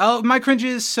 Oh, my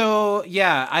cringes. So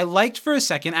yeah, I liked for a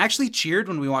second. I actually cheered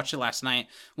when we watched it last night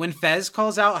when Fez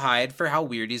calls out Hyde for how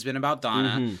weird he's been about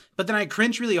Donna. But then I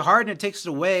cringe really hard and it takes it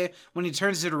away when he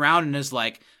turns it around and is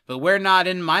like, "But we're not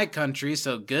in my country,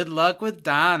 so good luck with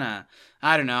Donna."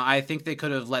 I don't know. I think they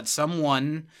could have let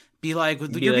someone be like,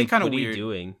 "You're being kind of weird." What are you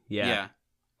doing? Yeah.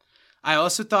 I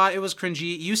also thought it was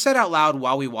cringy. You said out loud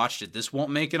while we watched it, "This won't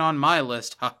make it on my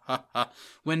list." Ha ha ha.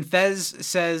 When Fez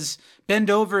says, "Bend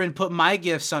over and put my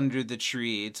gifts under the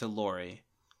tree" to Lori.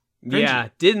 Cringy. Yeah,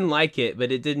 didn't like it,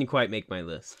 but it didn't quite make my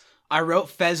list. I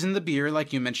wrote Fez in the beer,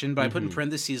 like you mentioned, but I put in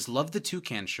parentheses, "Love the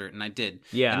toucan shirt," and I did.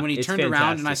 Yeah, and when he it's turned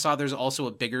around and I fantastic. saw there's also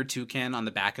a bigger toucan on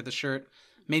the back of the shirt,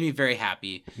 made me very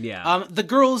happy. Yeah. The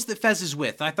girls that Fez is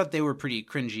with, I thought they were pretty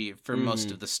cringy for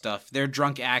most of the stuff. Their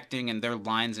drunk acting and their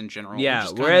lines in general. were Yeah,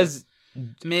 just whereas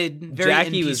very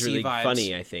Jackie NPC was really vibes.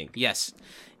 funny, I think. Yes.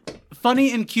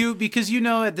 Funny and cute because,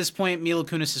 at this point, Mila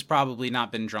Kunis has probably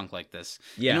not been drunk like this.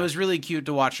 Yeah. And it was really cute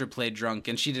to watch her play drunk,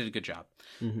 and she did a good job.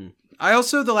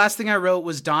 The last thing I wrote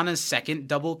was Donna's second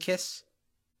double kiss.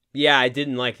 Yeah, I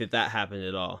didn't like that happened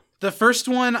at all. The first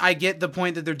one, I get the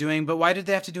point that they're doing, but why did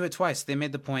they have to do it twice? They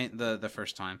made the point the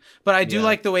first time. But I do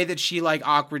like the way that she, like,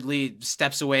 awkwardly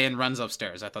steps away and runs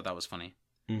upstairs. I thought that was funny.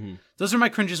 Those are my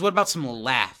cringes. What about some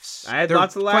laughs? I had There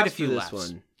lots of were laughs quite a few for laughs. this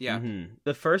one. Yeah.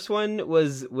 The first one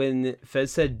was when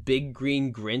Fez said "big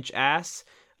green Grinch ass."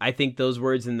 I think those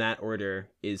words in that order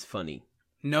is funny.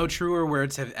 No truer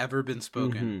words have ever been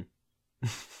spoken.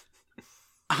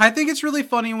 I think it's really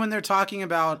funny when they're talking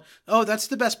about, "Oh, that's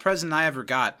the best present I ever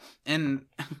got." And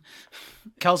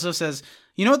Kelso says,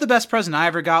 "You know what the best present I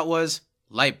ever got was?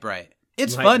 Light Bright.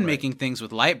 It's fun making things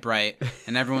with Light Bright."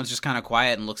 And everyone's just kind of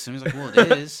quiet and looks at him. He's like, "Well,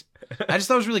 it is." I just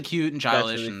thought it was really cute and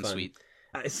childish really and fun. sweet.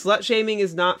 Slut shaming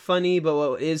is not funny, but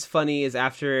what is funny is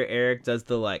after Eric does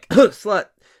the like slut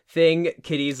thing,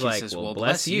 Kitty's He like, says, well,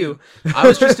 bless you. I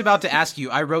was just about to ask you.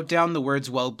 I wrote down the words,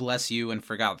 "well, bless you," and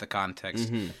forgot the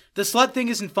context. The slut thing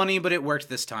isn't funny, but it worked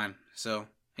this time. So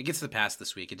it gets the pass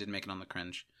this week. It didn't make it on the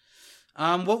cringe.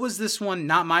 What was this one?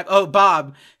 Not my... Oh,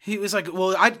 Bob. He was like,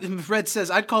 "Well, Red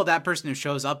says, I'd call that person who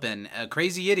shows up in a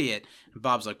crazy idiot." And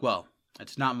Bob's like, "Well,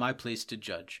 it's not my place to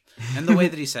judge." And the way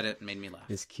that he said it made me laugh.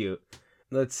 It's cute.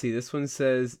 Let's see. This one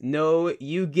says, "No,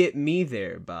 you get me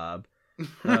there, Bob."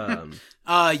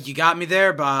 You got me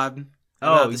there, Bob.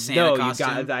 Oh, The Santa no, costume.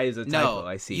 you got that is a typo.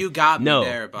 I see. You got me no,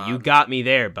 there, Bob. you got me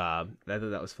there, Bob. I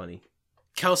thought that was funny.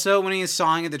 Kelso, when he is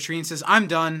sawing at the tree and says, "I'm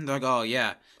done," they're like, "Oh,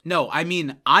 yeah. No, I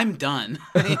mean, I'm done."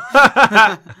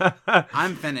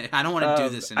 I'm finished. I don't want to do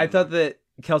this anymore. I thought that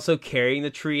Kelso carrying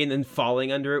the tree and then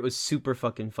falling under it was super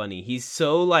fucking funny. He's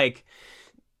so like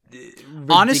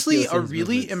honestly, ridiculous a in his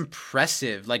really movements.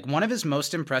 impressive, like one of his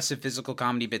most impressive physical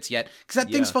comedy bits yet, because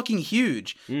that thing's Yeah. fucking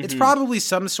huge. It's Mhm. probably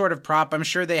some sort of prop. I'm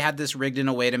sure they had this rigged in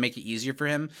a way to make it easier for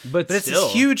him. But it's still,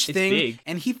 this huge it's thing, big.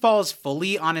 and he falls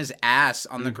fully on his ass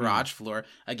on the Mhm. garage floor.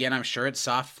 Again, I'm sure it's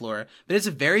soft floor, but it's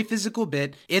a very physical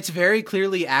bit. It's very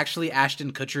clearly actually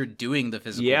Ashton Kutcher doing the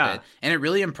physical Yeah. bit, and it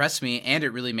really impressed me, and it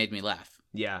really made me laugh.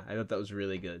 Yeah, I thought that was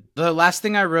really good. The last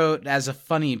thing I wrote as a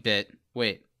funny bit.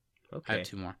 Wait, I Okay. have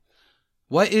two more.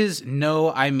 What is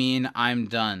no, I mean, I'm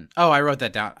done. Oh, I wrote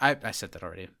that down. I said that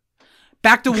already.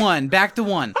 Back to one.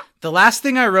 The last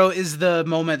thing I wrote is the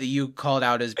moment that you called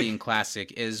out as being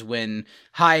classic, is when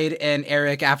Hyde and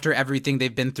Eric, after everything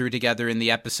they've been through together in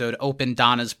the episode, open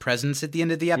Donna's presents at the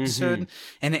end of the episode.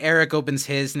 And Eric opens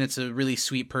his, and it's a really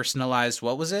sweet personalized,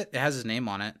 what was it? It has his name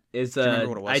on it. It's Do you remember a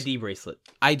what it was? ID bracelet.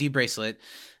 ID bracelet.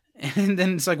 And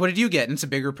then it's like, what did you get? And it's a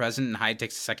bigger present, and Hyde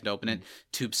takes a second to open it.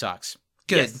 Tube socks.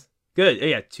 Good. Yes. Good.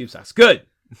 Yeah, tube socks. Good.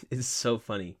 It's so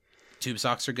funny. Tube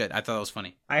socks are good. I thought that was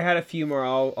funny. I had a few more.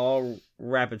 I'll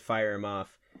rapid fire him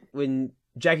off. When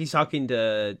Jackie's talking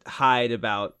to Hyde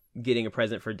about getting a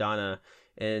present for Donna,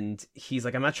 and he's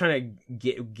like, "I'm not trying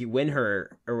to win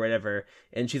her or whatever,"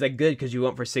 and she's like, "Good, because you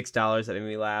went for $6." That made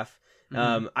me laugh.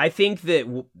 Mhm. I think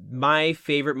that my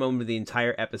favorite moment of the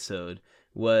entire episode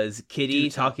was Kitty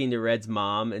talking to Red's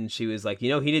mom, and she was like, he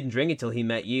didn't drink until he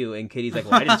met you, and Kitty's like,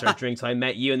 well, I didn't start drinking until I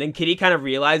met you, and then Kitty kind of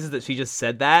realizes that she just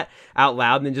said that out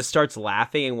loud and then just starts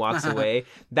laughing and walks away.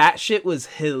 That shit was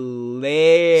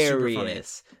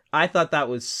hilarious. I thought that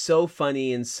was so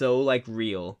funny and so like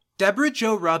real. Deborah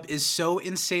Jo Rupp is so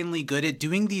insanely good at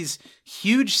doing these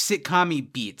huge sitcom-y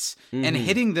beats and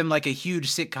hitting them like a huge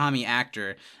sitcom-y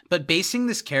actor, but basing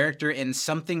this character in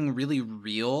something really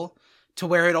real to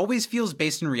where it always feels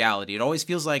based in reality. It always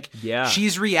feels like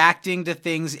she's reacting to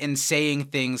things and saying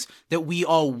things that we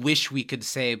all wish we could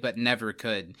say but never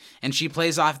could. And she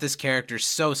plays off this character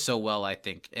so well, I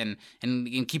think, and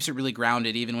keeps it really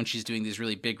grounded even when she's doing these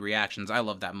really big reactions. I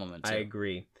love that moment too. I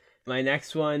agree. My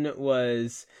next one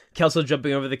was Kelso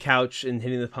jumping over the couch and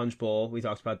hitting the punch bowl. We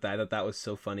talked about that. I thought that was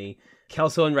so funny.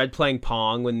 Kelso and Red playing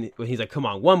Pong when he's like, come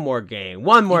on, one more game.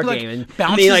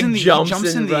 And he like jumps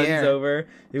and runs over.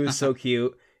 It was so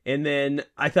cute. And then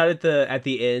I thought at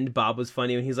the end, Bob was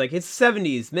funny when he's like, it's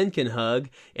 70s, men can hug.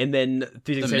 And then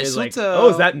 368 is like, oh,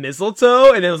 is that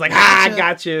mistletoe? And then it was like, I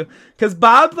got you. Because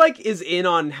Bob like is in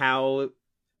on how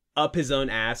up his own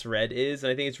ass Red is.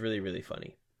 And I think it's really, really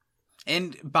funny.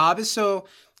 And Bob is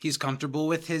he's comfortable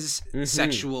with his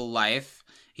sexual life.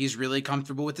 He's really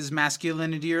comfortable with his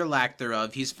masculinity or lack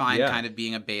thereof. He's fine kind of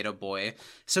being a beta boy.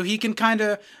 So he can kind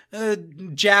of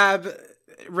jab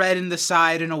Red in the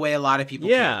side in a way a lot of people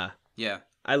can't. Yeah.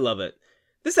 I love it.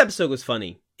 This episode was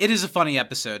funny. It is a funny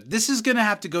episode. This is going to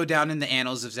have to go down in the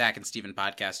annals of Zach and Steven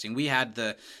podcasting. We had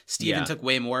the Steven took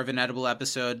way more of an edible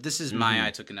episode. This is my I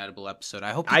took an edible episode.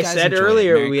 I hope you guys said enjoyed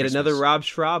earlier it. we had Christmas. another Rob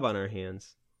Schraub on our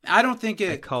hands. I don't think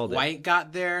it quite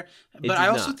got there, but I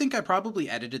also not. think I probably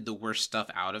edited the worst stuff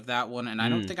out of that one, and I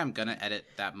don't think I'm going to edit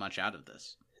that much out of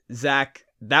this. Zach,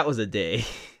 that was a day.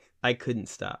 I couldn't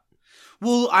stop.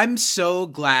 Well, I'm so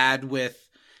glad with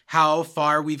how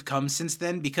far we've come since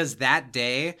then, because that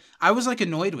day I was like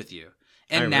annoyed with you.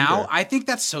 And now I think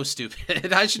that's so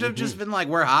stupid. I should have just been like,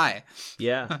 we're high.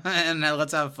 Yeah. And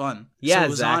let's have fun. Yeah, so it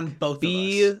was Zach, on both of us.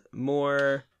 Be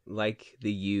more like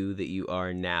the you that you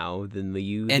are now than the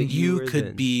you that you were could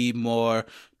then. be more.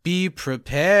 Be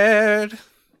prepared.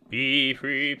 Be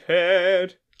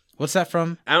prepared. What's that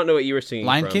from? I don't know what you were singing.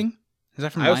 Lion from. King? Is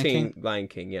that from I was Lion singing King? Lion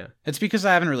King, yeah. It's because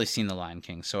I haven't really seen The Lion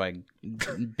King, so I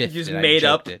biffed just it. I made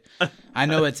joked up. it. I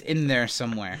know it's in there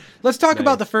somewhere. Let's talk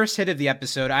about the first hit of the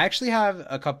episode. I actually have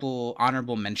a couple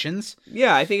honorable mentions.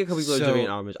 Yeah, I think a couple people are doing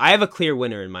honorable. I have a clear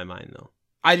winner in my mind, though.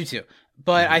 I do too.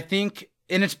 But I think,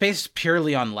 and it's based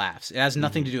purely on laughs. It has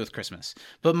nothing to do with Christmas.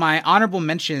 But my honorable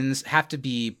mentions have to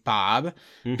be Bob,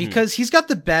 because he's got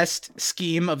the best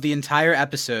scheme of the entire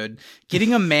episode.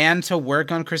 Getting a man to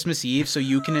work on Christmas Eve so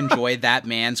you can enjoy that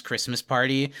man's Christmas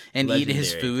party and eat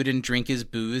his food and drink his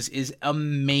booze is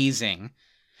amazing.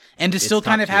 And to still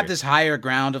kind of have this higher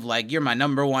ground of like, you're my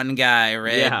number one guy,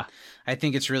 right? Yeah. I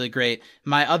think it's really great.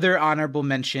 My other honorable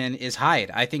mention is Hyde.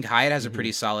 I think Hyde has a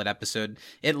pretty solid episode.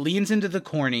 It leans into the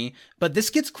corny, but this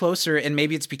gets closer, and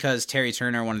maybe it's because Terry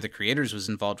Turner, one of the creators, was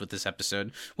involved with this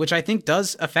episode, which I think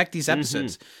does affect these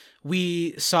episodes.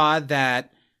 We saw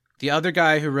that the other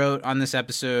guy who wrote on this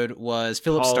episode was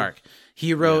Philip Stark.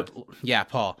 He wrote,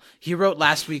 Paul. He wrote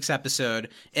last week's episode,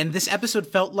 and this episode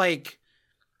felt like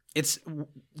it's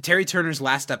Terry Turner's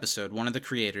last episode, one of the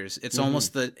creators. It's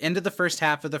almost the end of the first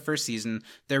half of the first season.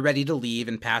 They're ready to leave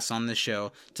and pass on the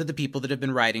show to the people that have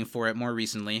been writing for it more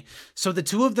recently. So the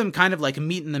two of them kind of like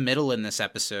meet in the middle in this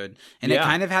episode. And it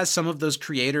kind of has some of those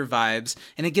creator vibes.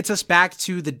 And it gets us back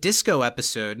to the disco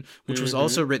episode, which was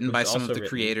also written by some of the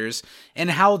creators.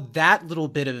 And how that little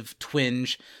bit of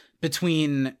twinge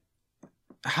between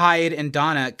Hyde and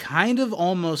Donna kind of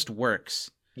almost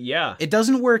works. Yeah. It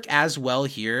doesn't work as well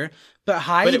here, but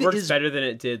Hyde But it works better than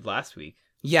it did last week.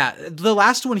 Yeah, the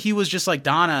last one he was just like,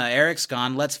 Donna, Eric's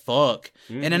gone, let's fuck.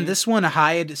 And in this one,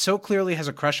 Hyde so clearly has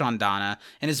a crush on Donna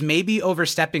and is maybe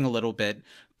overstepping a little bit,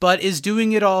 but is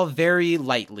doing it all very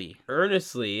lightly.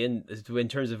 Earnestly, in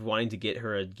terms of wanting to get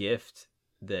her a gift.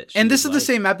 And this is the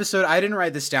same episode. I didn't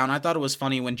write this down. I thought it was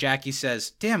funny when Jackie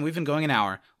says, damn, we've been going an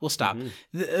hour. We'll stop.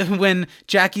 When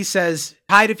Jackie says,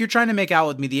 Hyde, if you're trying to make out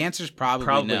with me, the answer is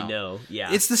probably no.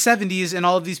 Yeah. It's the 70s, and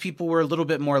all of these people were a little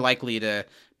bit more likely to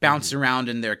bounce around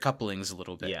in their couplings a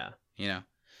little bit. Yeah. You know?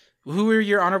 Who are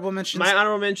your honorable mentions? My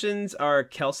honorable mentions are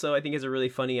Kelso. I think is a really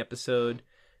funny episode.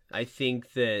 I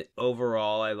think that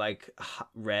overall I like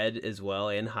Red as well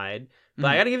and Hyde. But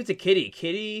I got to give it to Kitty.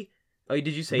 Kitty... Oh,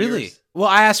 did you say yours? Well,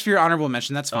 I asked for your honorable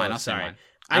mention. That's fine. I'll say sorry. mine.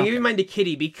 I'm giving mine to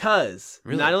Kitty because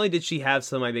not only did she have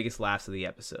some of my biggest laughs of the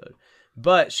episode,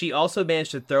 but she also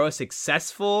managed to throw a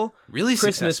successful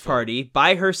Christmas party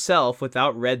by herself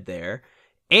without Red there,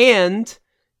 and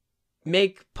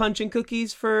make punch and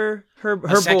cookies for her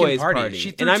boys' party.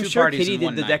 She threw and I'm two sure parties Kitty in did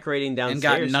one the night decorating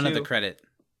downstairs and got none of too. the credit.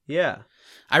 Yeah.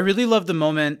 I really love the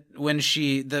moment when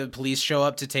the police show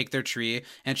up to take their tree,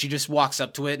 and she just walks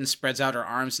up to it and spreads out her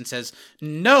arms and says,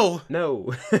 "No,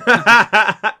 no."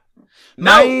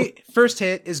 My first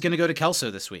hit is going to go to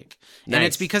Kelso this week. Nice. And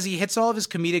it's because he hits all of his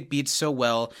comedic beats so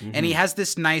well, and he has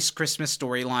this nice Christmas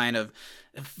storyline of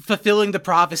fulfilling the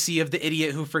prophecy of the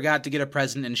idiot who forgot to get a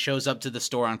present and shows up to the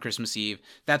store on Christmas Eve.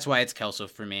 That's why it's Kelso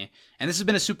for me. And this has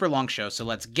been a super long show, so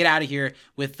let's get out of here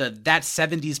with That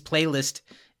 70s Playlist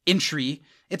entry.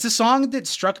 It's a song that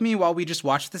struck me while we just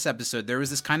watched this episode. There was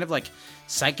this kind of like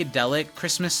psychedelic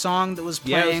Christmas song that was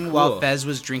playing while Fez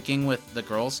was drinking with the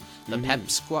girls. The Pep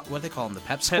Squad, what do they call them? The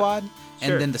Pep Squad?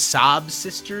 And then the Sob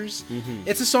Sisters.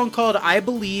 It's a song called I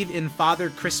Believe in Father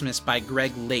Christmas by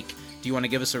Greg Lake. Do you want to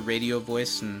give us a radio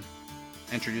voice and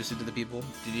introduce it to the people?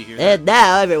 Did you hear that? And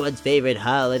now everyone's favorite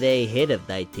holiday hit of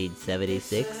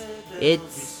 1976.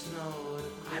 It's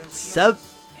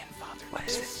What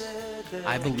is this?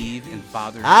 I Believe in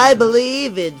Father Christmas. I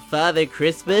Believe in Father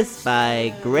Christmas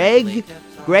by Gregory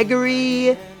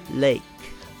Lake.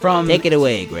 Take it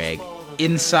away, Greg.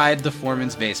 Inside the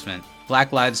Foreman's Basement.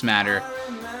 Black Lives Matter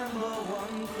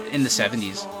in the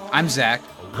 70s. I'm Zach.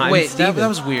 Wait, that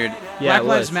was weird. Yeah, Black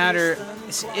Lives Matter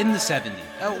is in the 70s.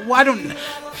 Why don't...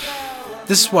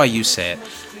 This is why you say it.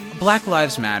 Black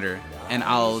Lives Matter, and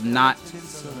I'll not...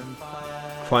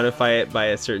 Quantify it by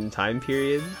a certain time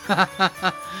period?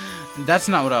 That's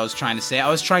not what I was trying to say. I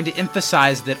was trying to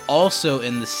emphasize that also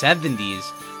in the 70s,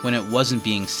 when it wasn't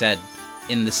being said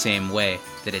in the same way,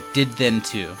 that it did then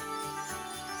too.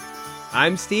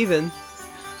 I'm Steven.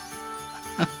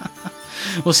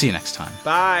 We'll see you next time.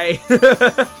 Bye.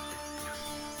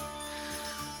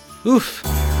 Oof.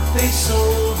 They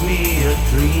sold me a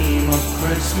dream of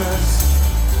Christmas.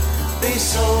 They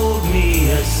sold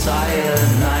me a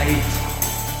silent night.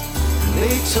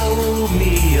 They told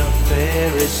me a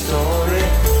fairy story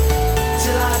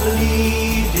till I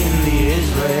believed in the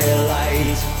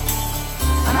Israelite.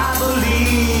 And I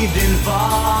believed in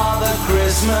Father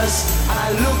Christmas. And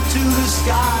I looked to the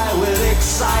sky with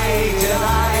excited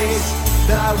eyes.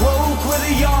 Then I woke with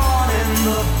a yawn in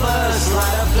the first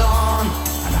light of dawn.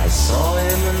 And I saw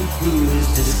him and through his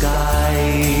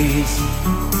disguise.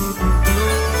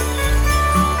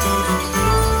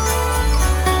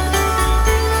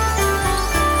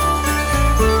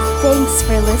 Thanks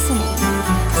for listening.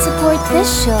 Support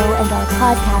this show and our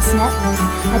podcast network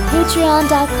at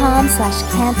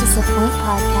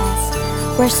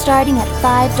patreon.com/can'tdisappointpodcast. Where starting at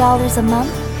 $5 a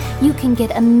month, you can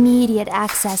get immediate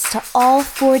access to all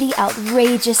 40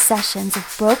 outrageous sessions of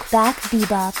Brokeback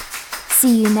Bebop.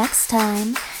 See you next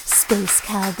time, Space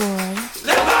Cowboy.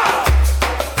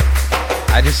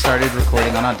 I just started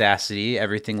recording on Audacity.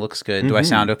 Everything looks good. Do I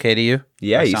sound okay to you?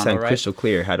 Yeah, you sound crystal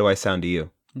clear. How do I sound to you?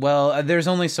 Well, there's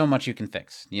only so much you can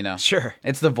fix, you know? Sure.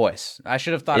 It's the voice. I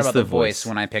should have thought about the voice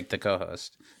when I picked the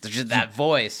co-host. There's just that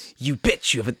voice. You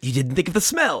bitch, you didn't think of the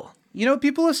smell. You know,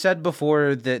 people have said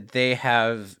before that they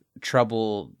have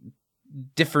trouble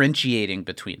differentiating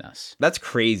between us. That's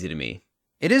crazy to me.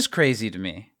 It is crazy to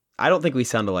me. I don't think we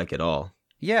sound alike at all.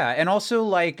 Yeah, and also,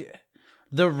 like,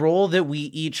 the role that we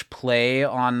each play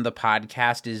on the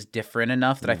podcast is different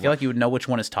enough that I feel like you would know which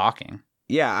one is talking.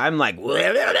 Yeah, I'm like,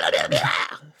 and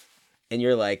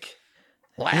you're like,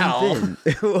 wow.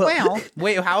 Well,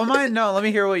 wait, how am I? No, let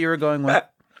me hear what you were going with.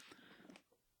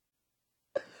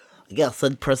 Yes,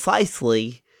 and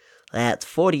precisely at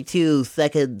 42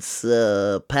 seconds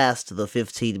past the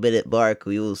 15-minute mark,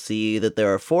 we will see that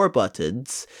there are 4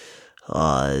 buttons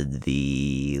on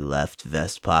the left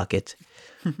vest pocket.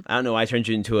 I don't know. I turned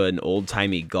you into an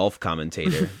old-timey golf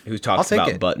commentator who talks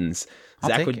about buttons.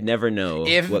 Zach would never know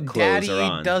if what clothes Daddy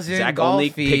are on. doesn't Zach golf only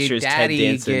feed, pictures Daddy Ted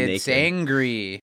Danson gets naked. angry.